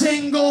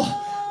single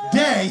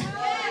day.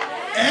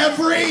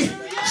 Every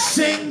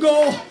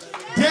single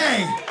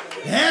day.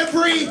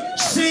 Every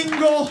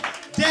single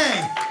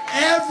day.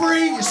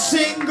 Every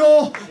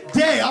single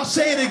day. I'll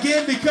say it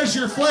again because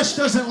your flesh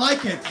doesn't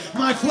like it.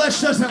 My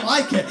flesh doesn't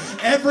like it.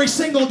 Every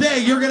single day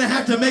you're going to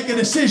have to make a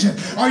decision.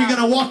 Are you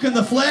going to walk in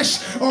the flesh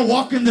or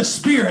walk in the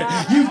Spirit?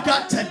 You've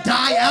got to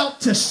die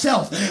out to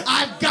self.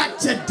 I've got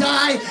to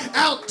die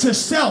out to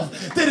self.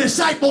 The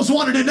disciples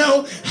wanted to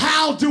know,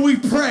 how do we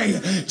pray?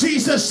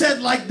 Jesus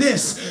said like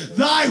this,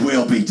 thy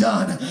will be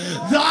done.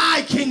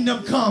 Thy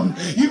kingdom come.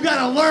 You've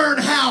got to learn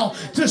how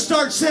to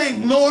start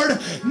saying, Lord,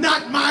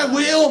 not my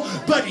will,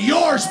 but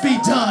yours be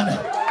done.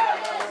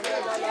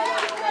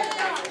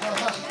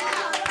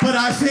 But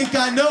I think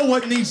I know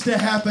what needs to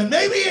happen.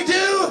 Maybe you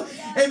do,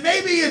 and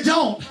maybe you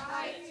don't.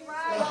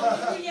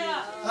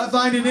 I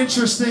find it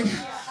interesting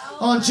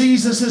on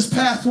Jesus'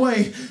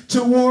 pathway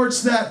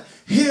towards that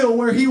hill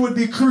where he would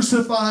be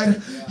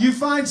crucified. You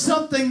find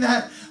something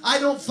that I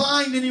don't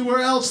find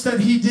anywhere else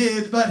that he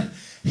did, but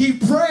he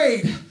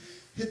prayed,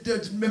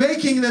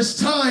 making this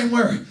time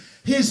where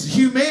his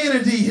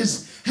humanity,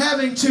 his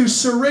having to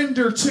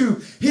surrender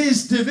to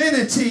his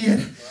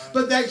divinity,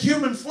 but that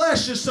human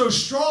flesh is so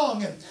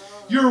strong, and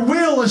your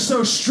will is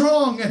so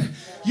strong, and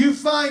you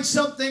find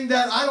something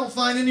that I don't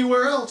find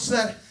anywhere else,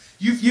 that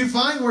you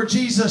find where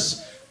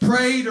Jesus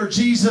prayed or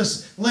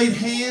Jesus laid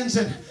hands,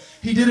 and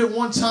he did it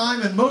one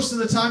time, and most of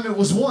the time it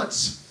was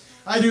once.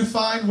 I do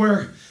find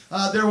where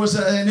there was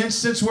an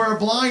instance where a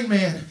blind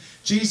man,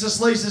 Jesus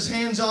lays his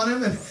hands on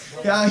him,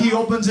 and he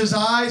opens his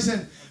eyes,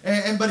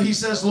 but he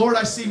says, Lord,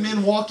 I see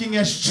men walking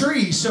as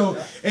trees.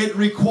 So it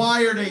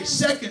required a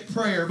second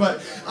prayer.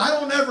 But I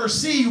don't ever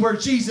see where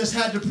Jesus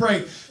had to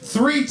pray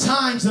 3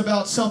 times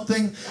about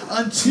something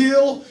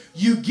until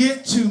you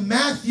get to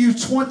Matthew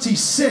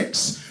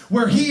 26,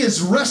 where he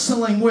is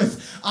wrestling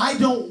with, I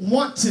don't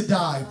want to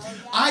die.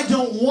 I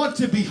don't want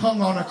to be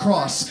hung on a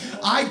cross.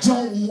 I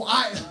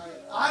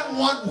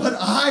want what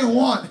I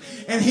want.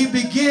 And he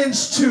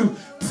begins to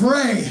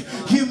pray,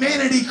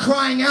 humanity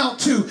crying out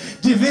to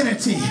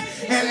divinity,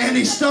 and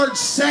he starts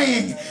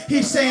saying,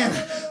 he's saying,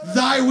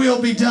 thy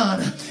will be done.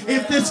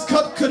 If this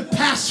cup could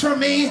pass from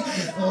me,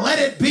 let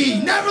it be.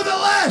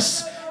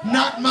 Nevertheless,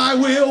 not my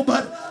will,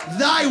 but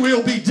thy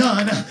will be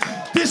done.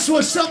 This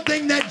was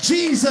something that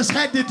Jesus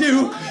had to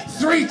do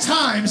 3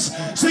 times.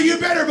 So you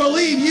better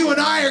believe you and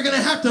I are going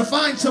to have to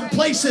find some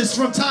places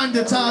from time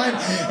to time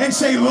and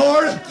say,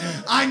 Lord,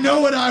 I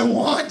know what I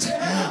want.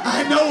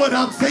 I know what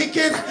I'm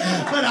thinking,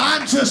 but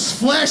I'm just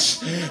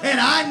flesh and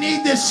I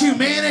need this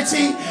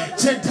humanity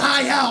to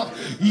die out.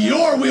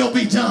 Your will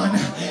be done.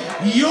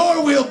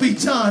 Your will be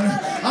done.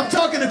 I'm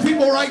talking to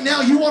people right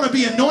now. You want to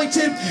be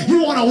anointed.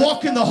 You want to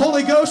walk in the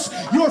Holy Ghost.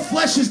 Your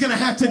flesh is going to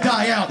have to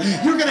die out.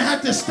 You're going to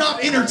have to stop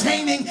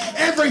entertaining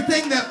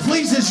everything that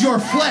pleases your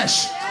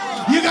flesh.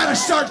 You got to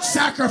start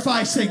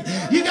sacrificing.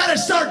 You got to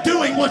start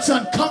doing what's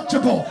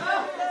uncomfortable.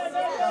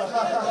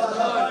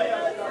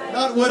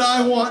 Not what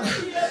I want,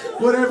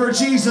 whatever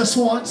Jesus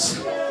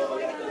wants.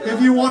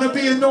 If you want to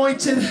be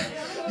anointed,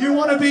 you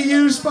want to be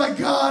used by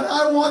God,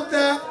 I want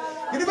that.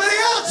 Anybody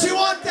else, you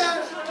want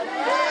that?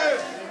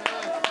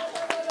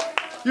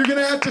 You're going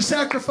to have to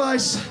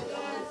sacrifice.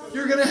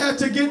 You're going to have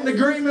to get in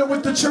agreement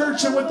with the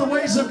church and with the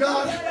ways of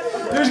God.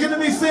 There's going to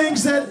be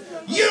things that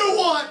you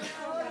want.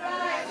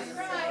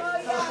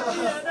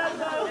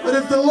 But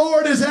if the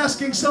Lord is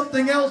asking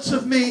something else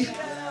of me,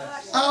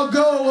 I'll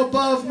go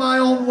above my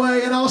own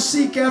way and I'll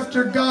seek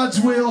after God's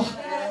will.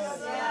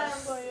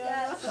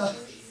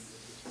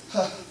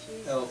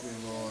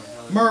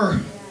 Myrrh.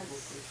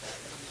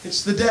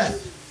 It's the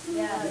death.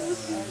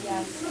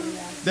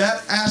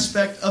 That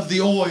aspect of the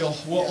oil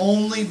will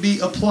only be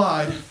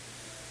applied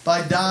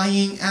by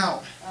dying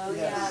out.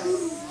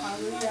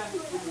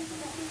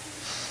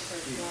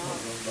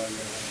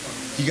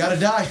 You gotta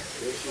die.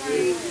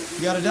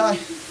 You gotta die.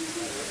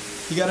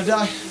 You gotta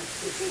die.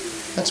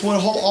 That's what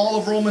all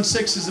of Romans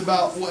 6 is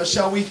about.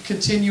 Shall we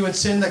continue in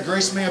sin that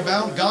grace may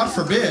abound? God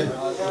forbid.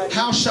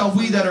 How shall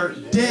we that are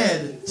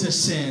dead to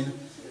sin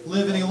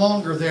live any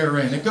longer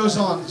therein? It goes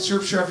on,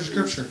 scripture after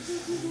scripture.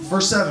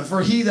 Verse 7,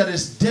 for he that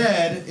is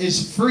dead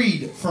is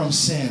freed from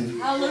sin.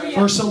 Hallelujah.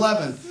 Verse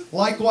 11,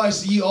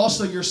 likewise ye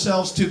also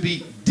yourselves to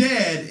be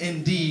dead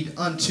indeed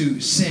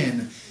unto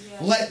sin.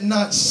 Let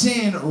not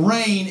sin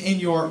reign in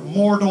your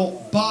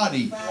mortal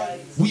body.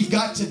 We've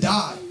got to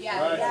die.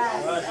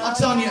 I'm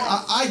telling you,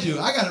 I do.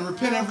 I got to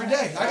repent every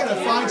day. I got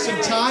to find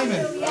some time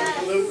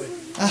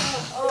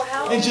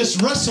and just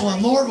wrestle.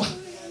 And Lord,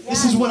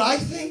 this is what I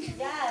think.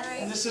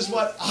 And this is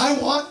what I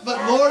want. But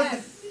Lord,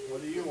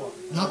 what do you want?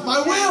 Not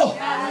my will.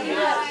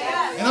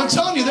 And I'm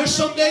telling you, there's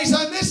some days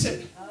I miss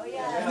it.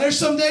 And there's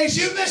some days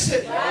you miss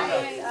it.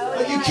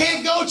 But you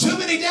can't go too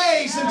many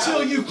days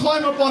until you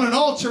climb up on an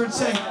altar and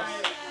say,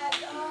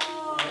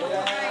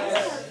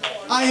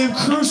 I am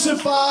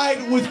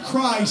crucified with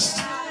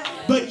Christ,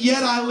 but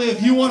yet I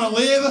live. You want to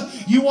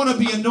live? You want to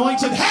be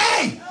anointed?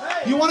 Hey!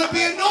 You want to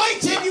be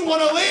anointed? You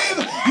want to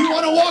live? You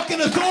want to walk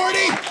in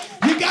authority?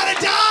 You got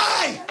to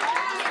die.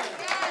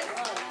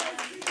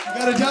 You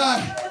got to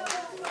die.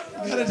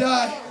 You got to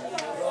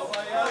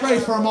die. Pray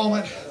for a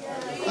moment.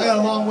 I got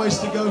a long ways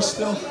to go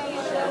still.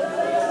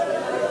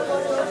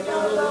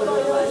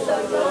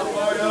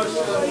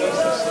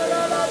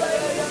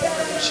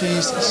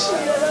 Jesus.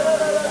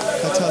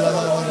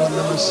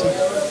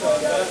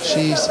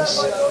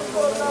 Jesus.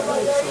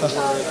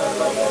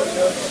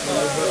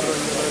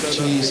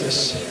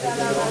 Jesus.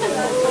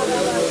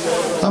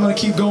 I'm going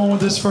to keep going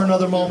with this for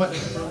another moment.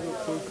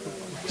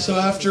 So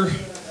after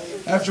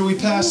we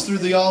pass through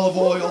the olive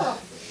oil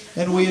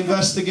and we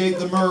investigate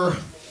the myrrh,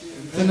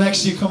 the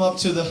next you come up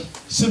to the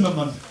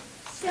cinnamon.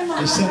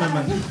 The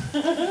cinnamon.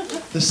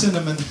 The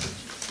cinnamon.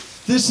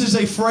 This is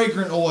a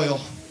fragrant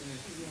oil.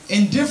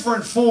 In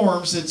different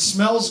forms, it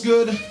smells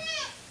good,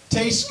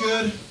 tastes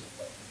good,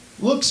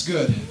 looks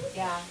good.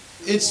 Yeah.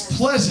 It's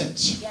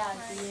pleasant.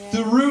 Yes.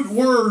 The root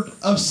word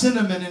of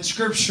cinnamon in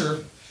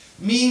Scripture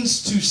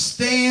means to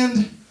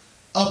stand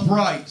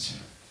upright.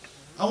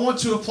 I want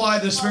to apply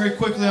this very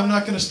quickly. I'm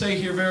not going to stay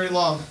here very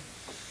long.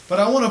 But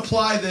I want to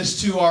apply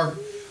this to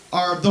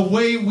the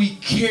way we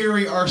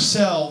carry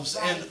ourselves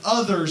and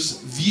others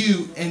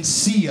view and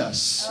see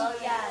us. Oh,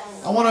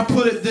 yes. I want to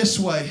put it this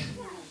way.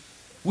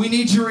 We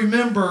need to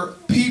remember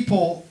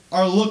people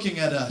are looking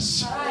at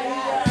us.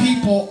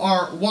 People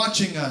are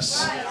watching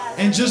us.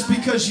 And just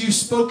because you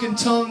spoke in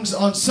tongues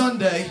on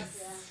Sunday,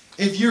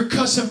 if you're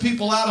cussing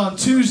people out on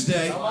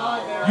Tuesday,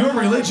 your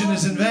religion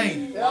is in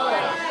vain.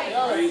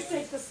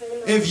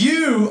 If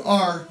you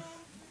are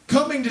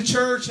coming to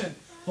church and,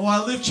 oh, I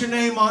lift your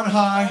name on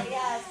high,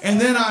 and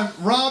then I'm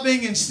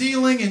robbing and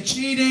stealing and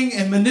cheating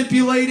and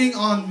manipulating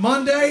on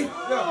Monday,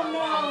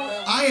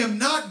 I am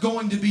not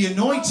going to be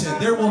anointed.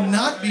 There will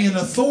not be an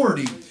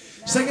authority.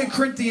 2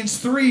 Corinthians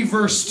 3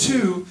 verse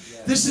 2,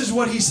 this is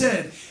what he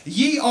said.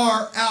 Ye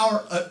are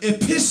our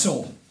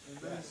epistle,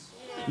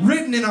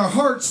 written in our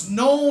hearts,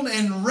 known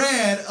and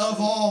read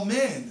of all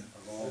men.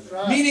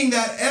 Meaning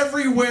that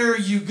everywhere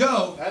you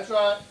go,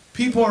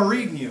 people are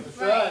reading you.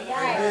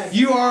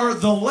 You are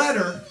the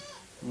letter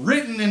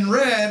written and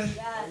read,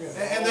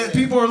 and that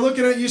people are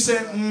looking at you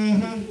saying,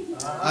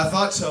 I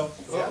thought so.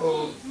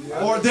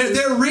 Or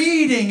they're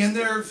reading and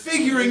they're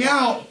figuring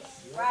out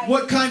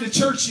what kind of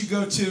church you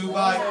go to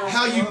by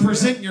how you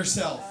present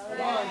yourself.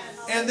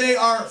 and they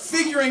are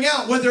figuring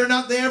out whether or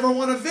not they ever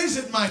want to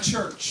visit my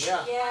church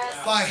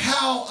by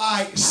how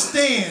I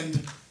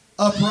stand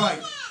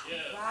upright.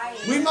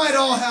 We might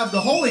all have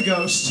the Holy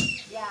Ghost,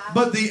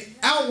 but the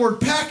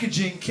outward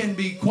packaging can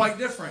be quite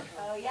different.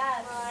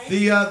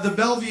 The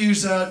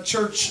Bellevue's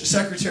church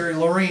secretary,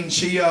 Lorene,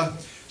 she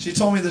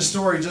told me the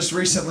story just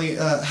recently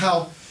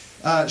how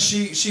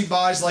she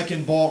buys like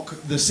in bulk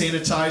the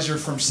sanitizer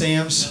from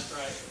Sam's,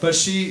 but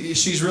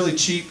she's really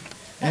cheap,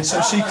 and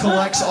so she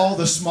collects all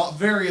the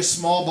various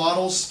small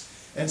bottles.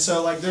 And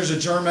so, like, there's a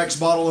Germex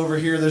bottle over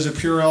here. There's a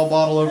Purell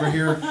bottle over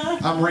here.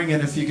 I'm ringing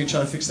if you can try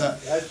to fix that.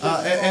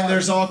 And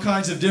there's all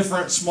kinds of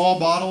different small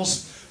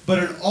bottles, but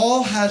it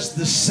all has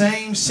the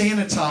same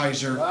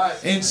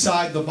sanitizer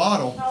inside the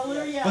bottle.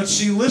 But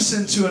she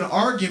listened to an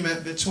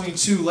argument between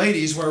two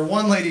ladies where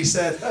one lady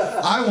said,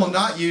 "I will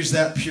not use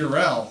that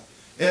Purell.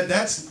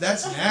 That's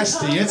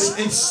nasty.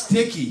 It's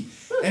sticky."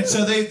 And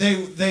so they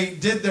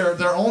did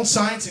their own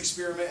science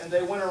experiment, and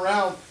they went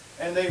around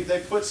and they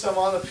put some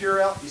on the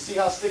Purell. You see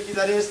how sticky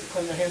that is to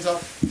clean their hands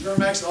off?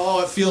 Germex, oh,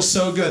 it feels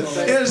so good.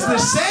 It is the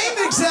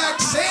same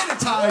exact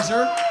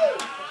sanitizer,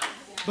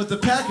 but the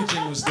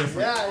packaging was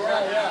different.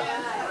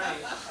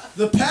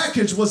 The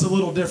package was a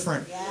little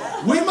different.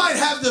 We might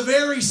have the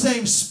very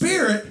same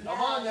spirit,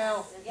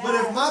 but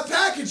if my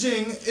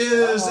packaging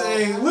is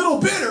a little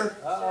bitter,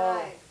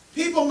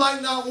 people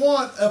might not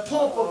want a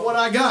pump of what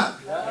I got.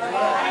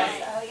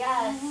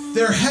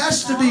 There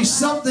has to be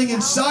something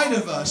inside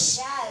of us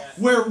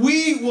where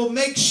we will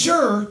make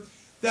sure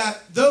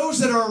that those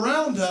that are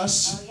around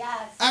us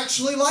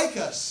actually like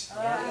us.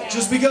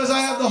 Just because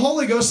I have the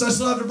Holy Ghost, I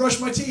still have to brush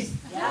my teeth.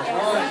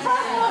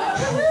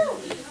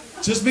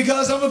 Just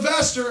because I'm a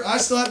pastor, I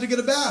still have to get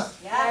a bath.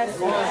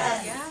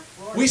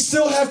 We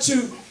still have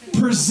to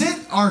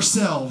present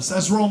ourselves,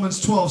 as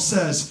Romans 12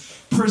 says.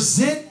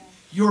 Present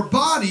your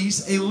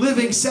bodies a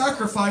living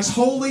sacrifice,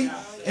 holy,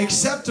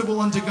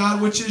 acceptable unto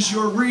God, which is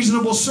your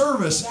reasonable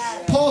service.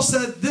 Paul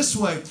said this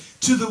way,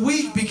 "To the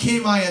weak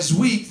became I as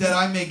weak, that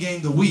I may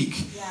gain the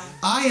weak.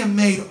 I am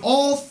made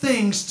all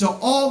things to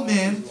all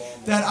men,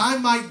 that I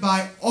might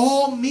by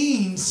all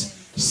means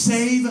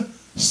save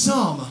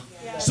some."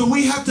 So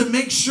we have to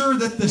make sure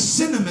that the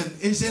cinnamon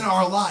is in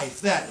our life,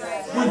 that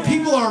when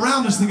people are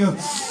around us, they go,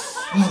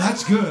 "Oh,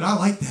 that's good. I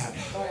like that.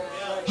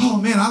 Oh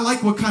man, I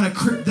like what kind of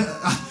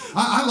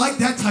I like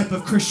that type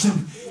of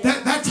Christian.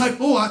 That type.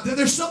 Oh,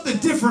 there's something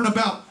different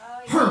about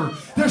her.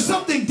 There's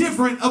something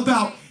different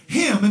about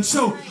him." And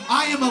so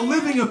I am a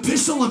living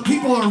epistle, and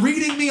people are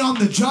reading me on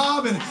the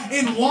job and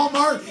in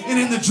Walmart and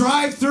in the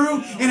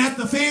drive-thru and at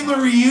the family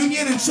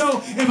reunion. And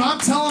so if I'm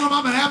telling them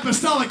I'm an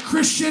apostolic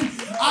Christian,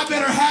 I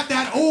better have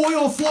that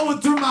oil flowing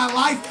through my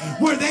life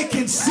where they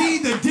can see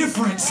the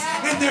difference.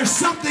 And there's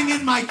something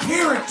in my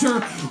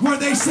character where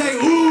they say,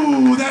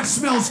 "Ooh, that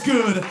smells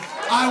good.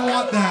 I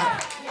want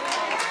that."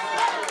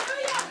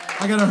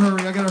 I gotta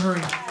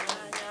hurry.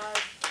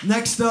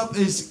 Next up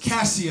is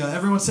cassia.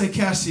 Everyone say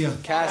cassia.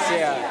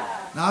 Cassia.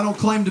 Now, I don't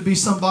claim to be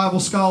some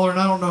Bible scholar, and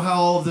I don't know how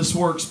all of this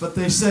works, but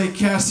they say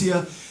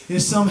cassia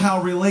is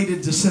somehow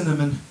related to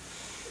cinnamon.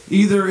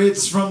 Either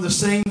it's from the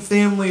same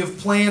family of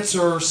plants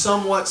or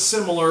somewhat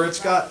similar. It's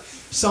got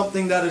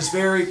something that is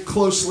very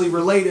closely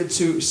related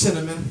to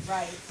cinnamon.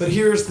 But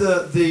here's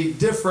the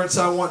difference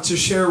I want to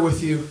share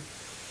with you.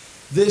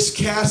 This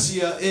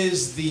cassia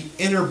is the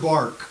inner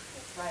bark.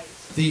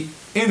 The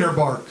inner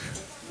bark.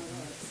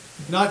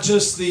 Not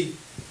just the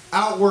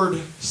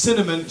outward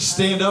cinnamon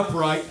stand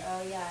upright.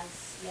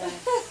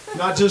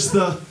 Not just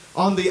the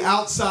on the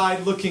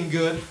outside looking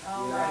good.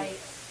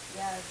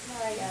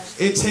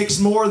 It takes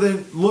more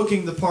than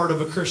looking the part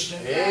of a Christian.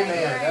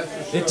 Amen.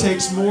 It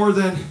takes more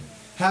than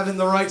having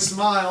the right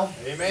smile.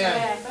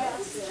 Amen.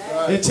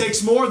 It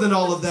takes more than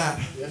all of that.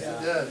 Yes,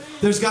 it does.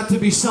 There's got to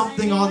be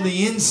something on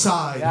the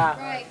inside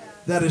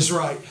that is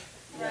right.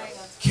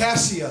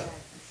 Cassia,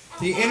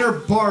 the inner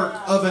bark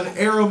of an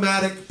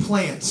aromatic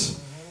plant.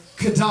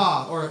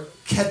 Kadah or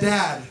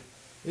kadad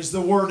is the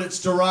word it's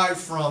derived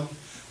from,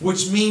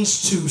 which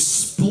means to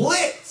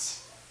split,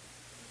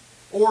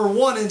 or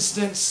one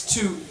instance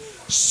to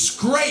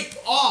scrape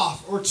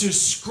off or to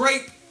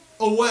scrape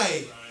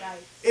away.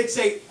 It's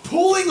a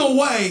pulling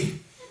away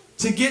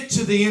to get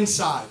to the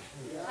inside.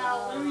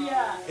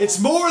 It's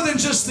more than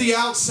just the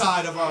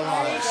outside of our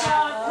lives.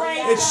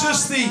 It's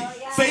just the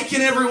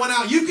faking everyone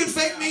out. You can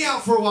fake me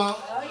out for a while.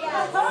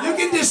 You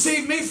can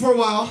deceive me for a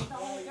while.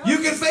 You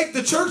can fake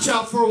the church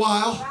out for a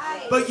while,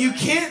 but you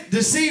can't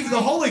deceive the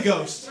Holy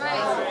Ghost.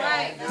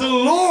 The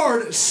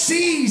Lord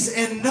sees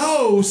and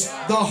knows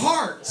the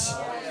heart.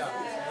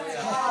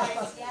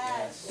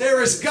 There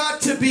has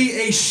got to be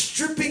a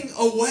stripping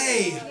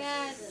away,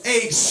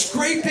 a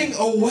scraping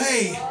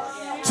away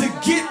to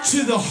get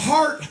to the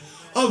heart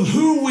of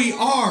who we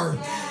are.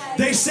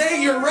 They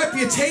say your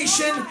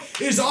reputation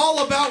is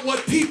all about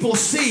what people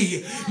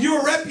see.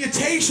 Your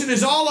reputation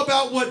is all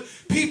about what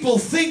people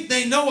think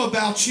they know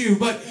about you.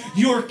 But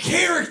your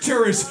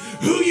character is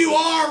who you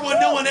are when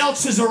no one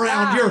else is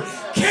around. Your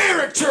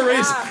character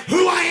is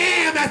who I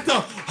am at the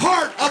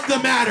heart of the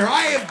matter.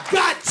 I have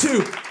got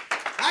to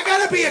I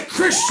got to be a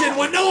Christian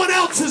when no one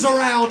else is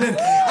around. And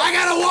I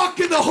got to walk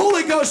in the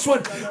Holy Ghost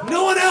when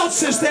no one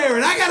else is there.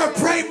 And I got to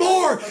pray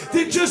more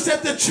than just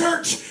at the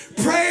church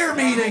prayer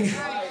meeting.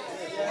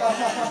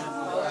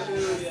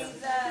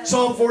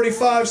 Psalm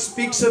 45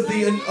 speaks of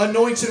the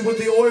anointed with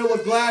the oil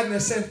of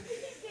gladness. And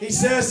he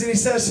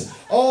says,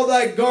 all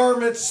thy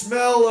garments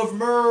smell of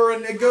myrrh.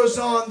 And it goes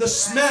on, the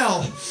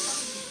smell.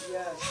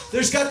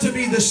 There's got to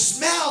be the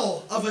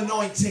smell of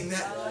anointing.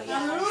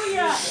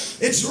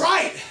 It's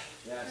right.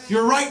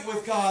 You're right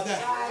with God.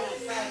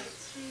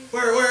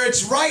 Where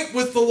it's right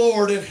with the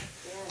Lord. And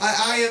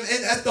I am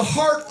at the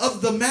heart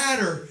of the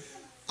matter.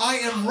 I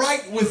am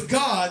right with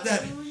God.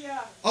 That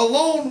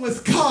alone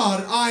with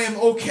God, I am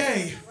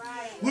okay.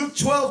 Luke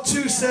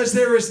 12:2 says,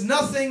 there is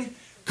nothing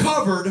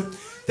covered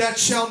that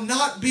shall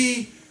not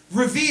be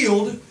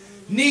revealed,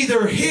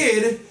 neither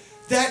hid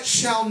that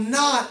shall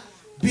not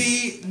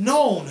be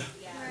known.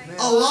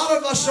 A lot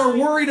of us are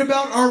worried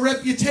about our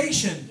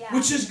reputation,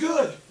 which is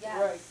good.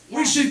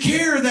 We should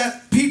care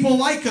that people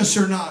like us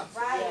or not.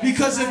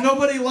 Because if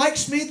nobody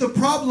likes me, the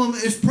problem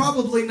is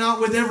probably not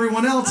with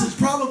everyone else. It's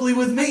probably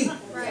with me.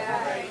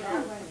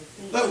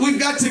 But we've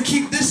got to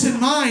keep this in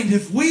mind.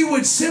 If we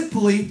would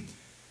simply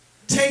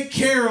take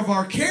care of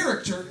our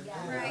character,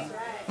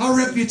 our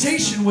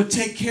reputation would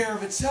take care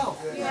of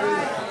itself.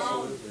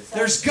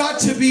 There's got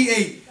to be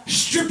a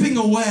stripping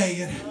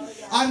away. And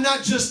I'm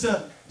not just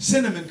a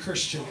cinnamon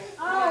Christian.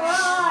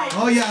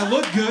 Oh yeah, I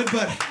look good,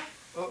 but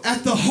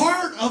at the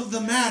heart of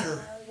the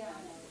matter,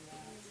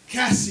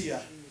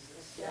 Cassia,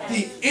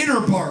 the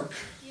inner bark,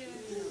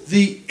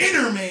 the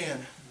inner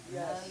man,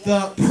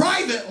 the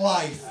private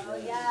life,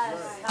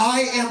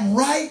 I am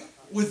right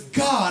with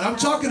God. I'm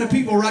talking to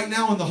people right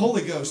now in the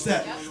Holy Ghost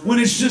that when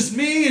it's just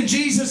me and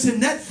Jesus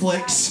and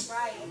Netflix,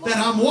 that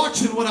I'm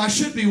watching what I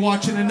should be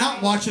watching and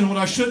not watching what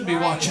I shouldn't be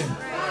watching.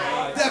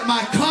 That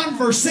my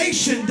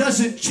conversation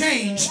doesn't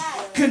change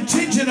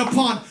contingent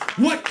upon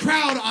what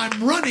crowd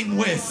I'm running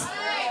with.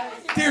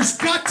 There's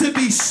got to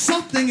be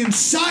something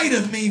inside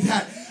of me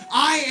that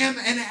I am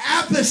an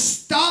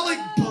apostolic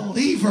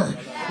believer.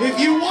 If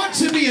you want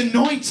to be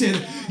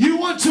anointed, you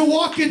want to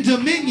walk in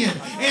dominion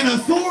and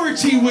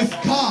authority with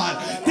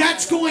God,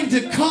 that's going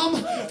to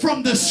come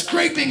from the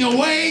scraping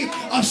away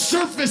of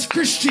surface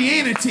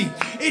Christianity.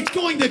 It's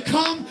going to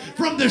come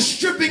from the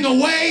stripping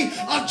away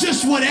of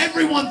just what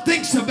everyone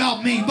thinks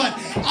about me. But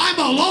I'm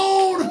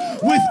alone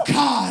with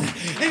God.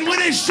 And when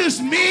it's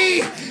just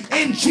me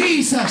and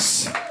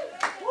Jesus.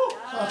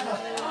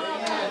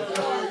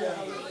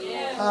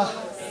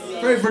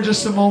 Pray for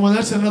just a moment.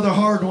 That's another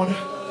hard one.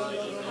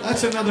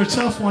 That's another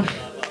tough one.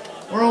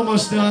 We're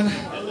almost done.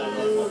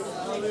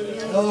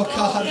 Oh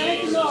God.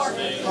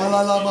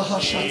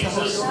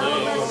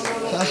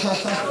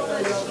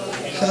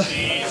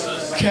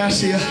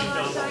 Cassia.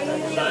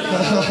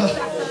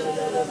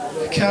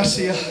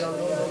 Cassia.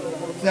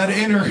 That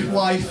inner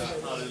life.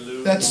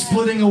 That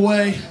splitting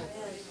away.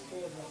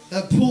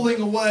 That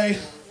pulling away.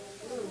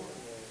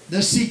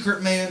 The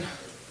secret man.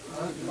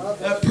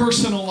 That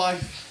personal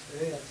life.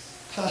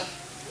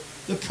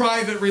 The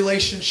private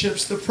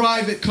relationships, the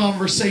private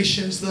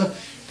conversations, the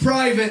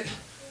private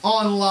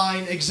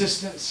online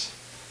existence,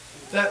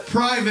 that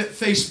private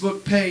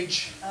Facebook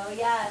page. Oh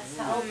yes,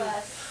 help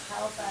us,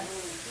 help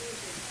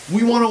us.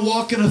 We want to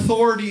walk in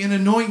authority and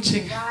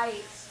anointing.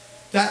 Right.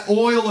 That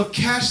oil of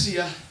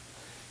cassia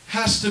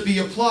has to be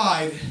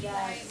applied.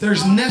 Yes.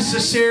 There's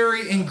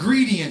necessary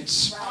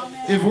ingredients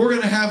if we're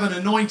going to have an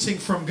anointing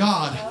from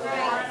God.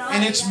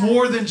 And it's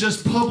more than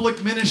just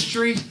public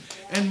ministry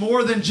and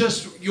more than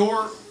just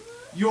your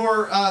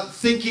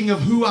thinking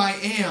of who I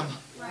am.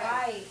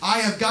 Right. I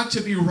have got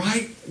to be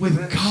right with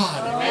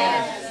God.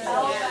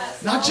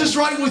 Yes. Not just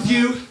right with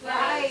you.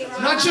 Right.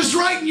 Not just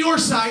right in your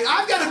sight.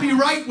 I've got to be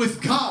right with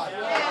God.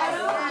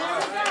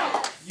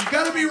 You've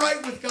got to be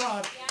right with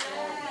God.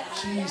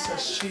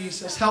 Jesus,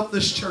 Jesus. Help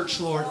this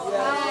church, Lord.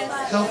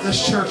 Help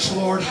this church,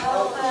 Lord.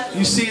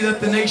 You see that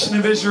the nation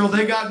of Israel,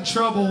 they got in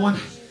trouble when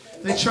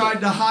they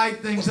tried to hide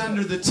things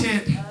under the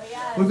tent.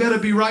 We've got to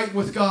be right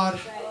with God.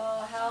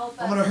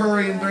 I'm going to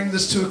hurry and bring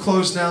this to a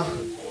close now.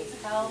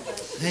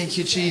 Thank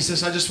you,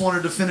 Jesus. I just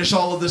wanted to finish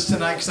all of this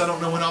tonight because I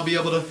don't know when I'll be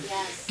able to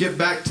get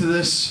back to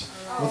this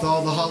with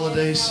all the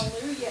holidays.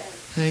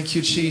 Thank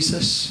you,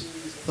 Jesus.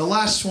 The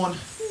last one,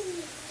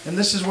 and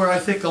this is where I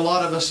think a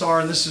lot of us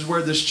are, and this is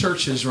where this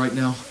church is right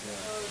now.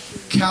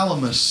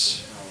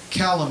 Calamus.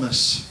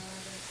 Calamus.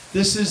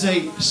 This is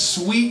a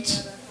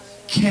sweet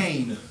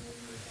cane.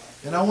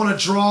 And I want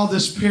to draw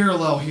this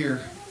parallel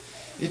here.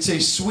 It's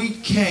a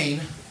sweet cane.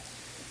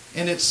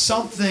 And it's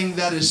something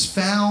that is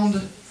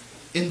found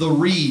in the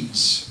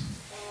reeds.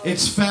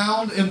 It's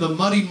found in the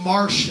muddy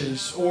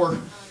marshes or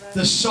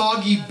the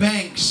soggy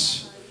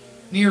banks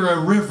near a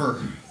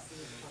river.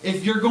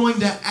 If you're going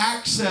to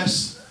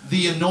access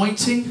the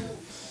anointing,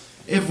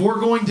 if we're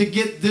going to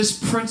get this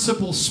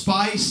principal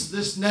spice,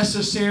 this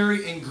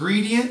necessary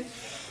ingredient,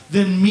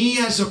 then me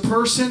as a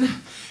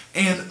person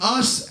and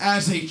us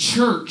as a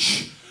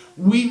church,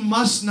 we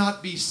must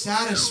not be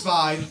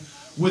satisfied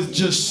with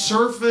just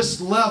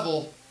surface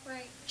level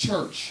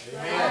church.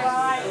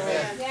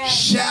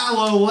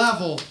 Shallow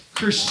level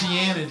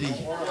Christianity.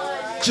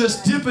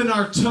 Just dipping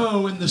our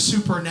toe in the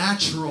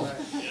supernatural.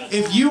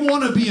 If you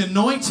want to be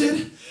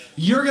anointed,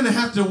 you're going to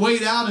have to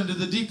wade out into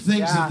the deep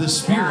things of the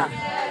Spirit.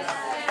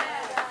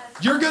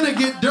 You're going to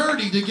get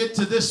dirty to get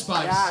to this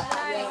spice.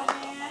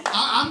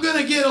 I'm going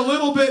to get a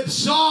little bit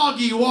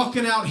soggy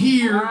walking out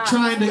here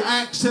trying to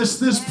access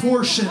this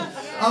portion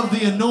of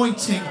the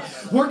anointing.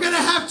 We're going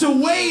to have to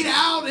wade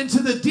out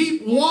into the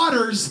deep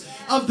waters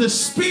of the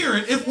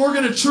Spirit if we're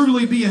going to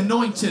truly be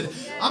anointed.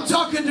 I'm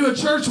talking to a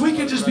church, we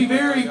can just be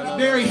very,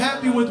 very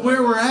happy with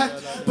where we're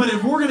at. But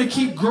if we're going to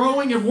keep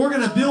growing, if we're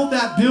going to build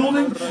that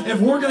building, if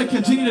we're going to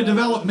continue to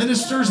develop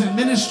ministers and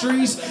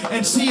ministries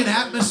and see an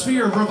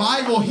atmosphere of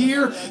revival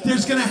here,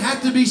 there's going to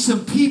have to be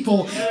some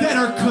people that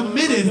are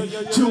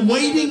committed to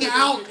wading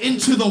out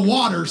into the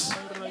waters.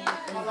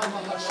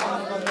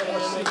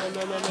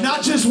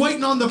 Not just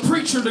waiting on the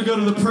preacher to go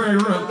to the prayer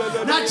room.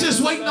 Not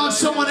just waiting on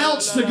someone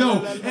else to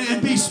go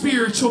and be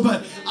spiritual.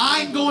 But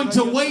I'm going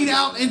to wade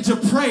out into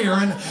prayer.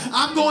 And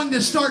I'm going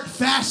to start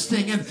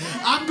fasting. And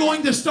I'm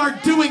going to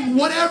start doing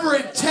whatever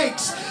it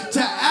takes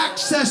to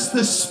access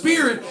the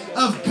Spirit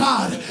of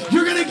God.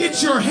 You're going to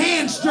get your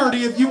hands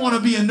dirty if you want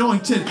to be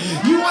anointed.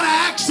 You want to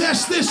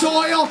access this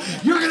oil,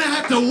 you're going to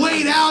have to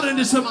wade out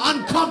into some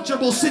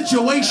uncomfortable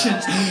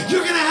situations.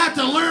 You're going to have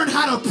to learn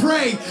how to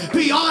pray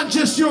beyond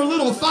just your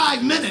little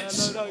 5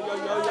 minutes.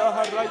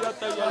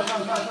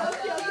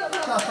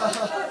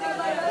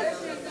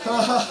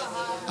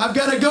 I've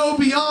got to go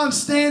beyond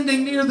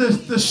standing near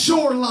the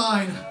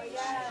shoreline.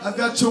 I've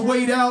got to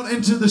wade out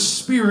into the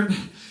Spirit.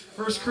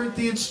 1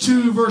 Corinthians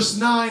 2 verse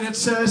 9, it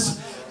says,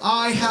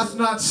 "Eye hath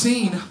not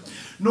seen,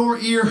 nor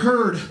ear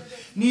heard,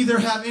 neither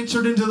have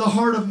entered into the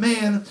heart of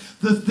man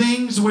the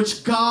things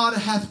which God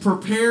hath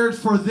prepared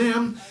for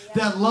them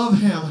that love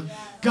Him."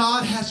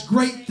 God has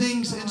great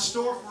things in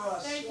store for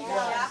us.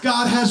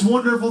 God has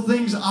wonderful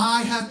things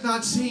eye hath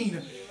not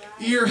seen,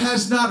 ear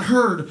has not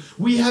heard.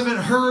 We haven't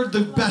heard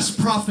the best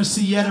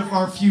prophecy yet of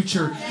our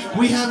future.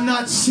 We have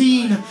not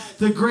seen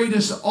the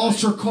greatest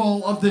altar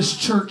call of this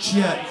church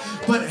yet.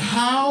 But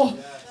how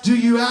do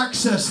you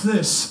access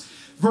this?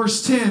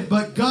 Verse 10,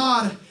 "But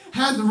God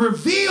hath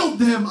revealed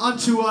them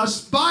unto us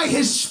by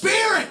His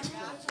Spirit.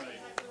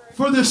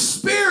 For the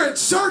Spirit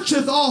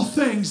searcheth all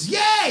things,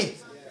 yea,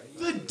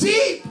 the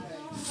deep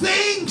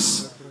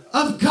things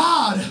of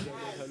God."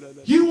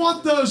 You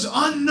want those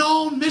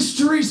unknown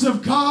mysteries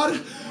of God?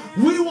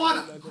 We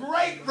want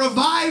great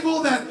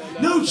revival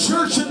that no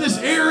church in this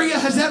area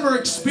has ever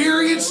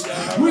experienced.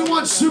 We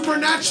want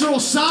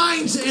supernatural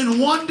signs and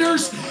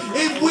wonders.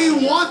 If we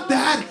want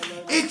that,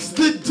 it's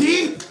the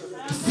deep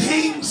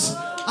things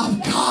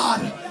of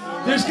God.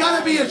 There's got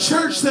to be a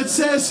church that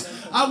says,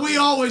 we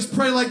always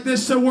pray like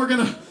this, so we're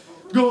going to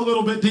go a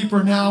little bit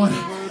deeper now. And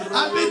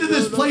I've been to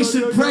this place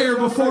in prayer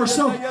before,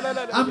 so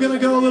I'm going to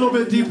go a little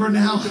bit deeper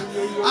now.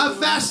 I've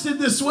fasted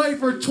this way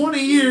for 20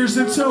 years,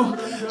 and so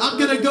I'm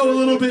going to go a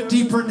little bit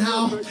deeper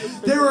now.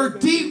 There are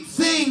deep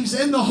things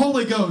in the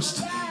Holy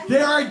Ghost.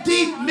 There are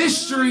deep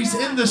mysteries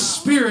in the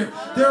Spirit.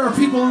 There are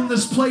people in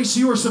this place,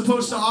 you are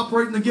supposed to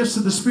operate in the gifts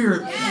of the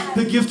Spirit,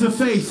 the gift of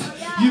faith.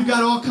 You've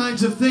got all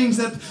kinds of things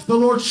that the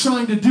Lord's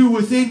trying to do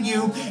within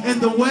you,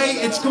 and the way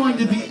it's going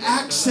to be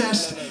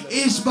accessed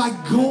is by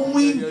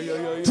going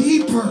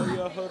deeper.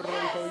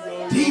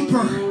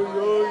 Deeper.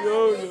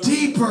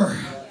 Deeper.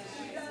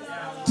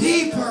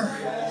 Deeper.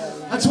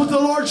 That's what the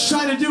Lord's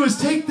trying to do, is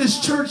take this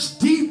church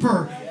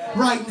deeper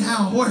right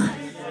now, where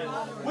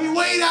we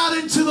wade out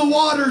into the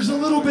waters a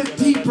little bit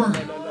deeper.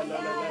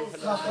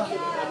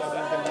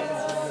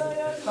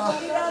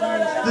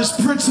 This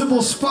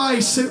principal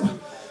spice, it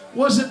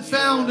wasn't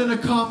found in a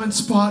common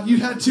spot. You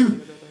had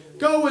to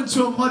go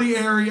into a muddy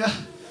area,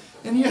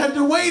 and you had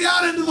to wade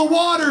out into the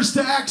waters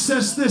to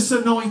access this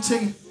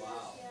anointing.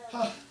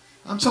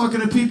 I'm talking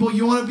to people,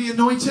 you want to be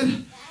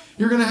anointed?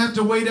 You're going to have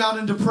to wade out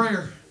into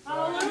prayer.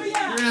 You're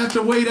going to have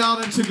to wade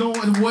out into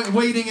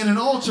waiting in an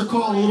altar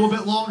call a little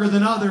bit longer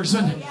than others.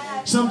 And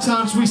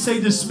sometimes we say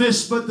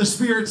dismiss, but the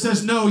Spirit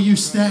says, no, you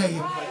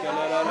stay.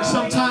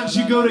 Sometimes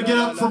you go to get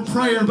up from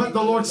prayer, but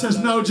the Lord says,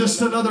 no,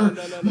 just another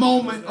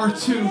moment or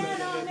two.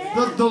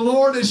 The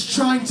Lord is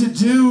trying to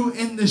do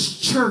in this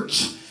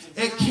church,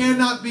 it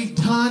cannot be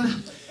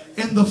done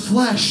in the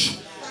flesh.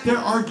 There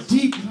are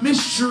deep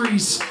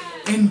mysteries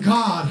in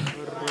God.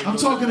 I'm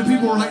talking to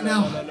people right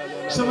now.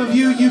 Some of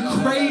you, you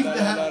crave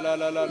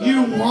that.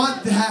 You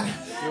want that.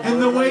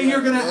 And the way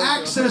you're going to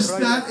access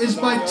that is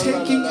by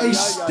taking a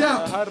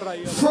step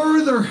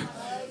further.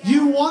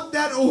 You want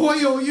that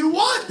oil. You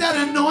want that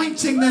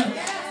anointing. Then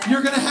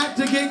you're going to have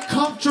to get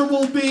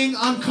comfortable being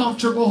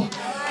uncomfortable.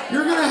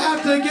 You're going to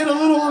have to get a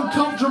little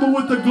uncomfortable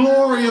with the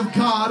glory of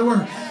God,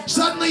 where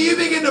suddenly you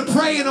begin to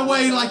pray in a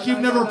way like you've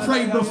never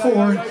prayed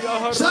before.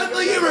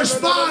 Suddenly you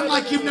respond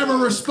like you've never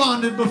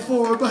responded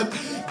before. But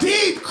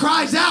deep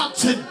cries out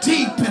to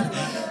deep. And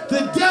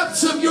the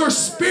depths of your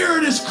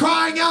spirit is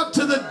crying out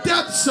to the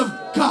depths of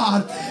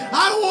God.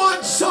 I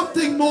want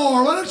something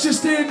more. Why don't you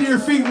stand to your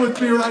feet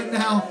with me right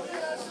now?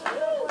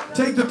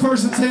 Take the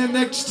person's hand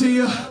next to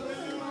you.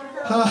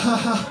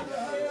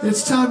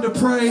 It's time to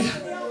pray.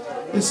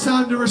 It's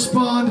time to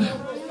respond.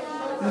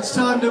 It's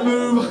time to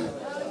move.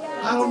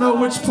 I don't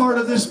know which part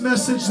of this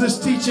message, this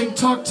teaching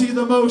talked to you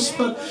the most,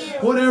 but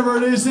whatever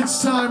it is,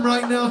 it's time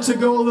right now to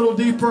go a little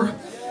deeper.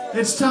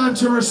 It's time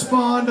to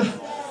respond.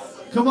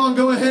 Come on,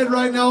 go ahead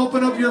right now.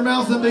 Open up your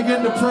mouth and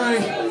begin to pray.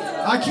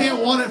 I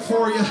can't want it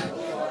for you.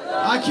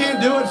 I can't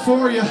do it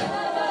for you.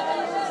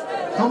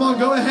 Come on,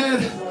 go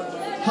ahead.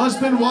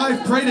 Husband,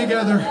 wife, pray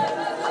together.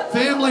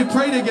 Family,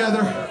 pray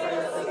together.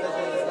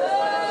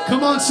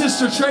 Come on,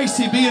 Sister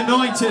Tracy, be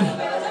anointed.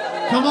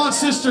 Come on,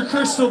 Sister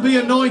Crystal, be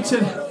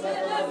anointed.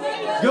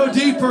 Go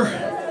deeper.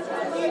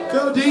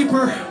 Go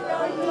deeper.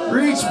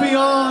 Reach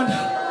beyond.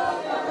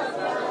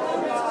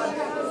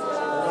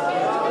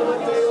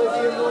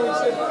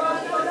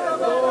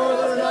 Lord,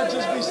 let her not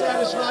just be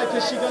satisfied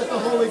because she got the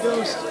Holy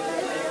Ghost.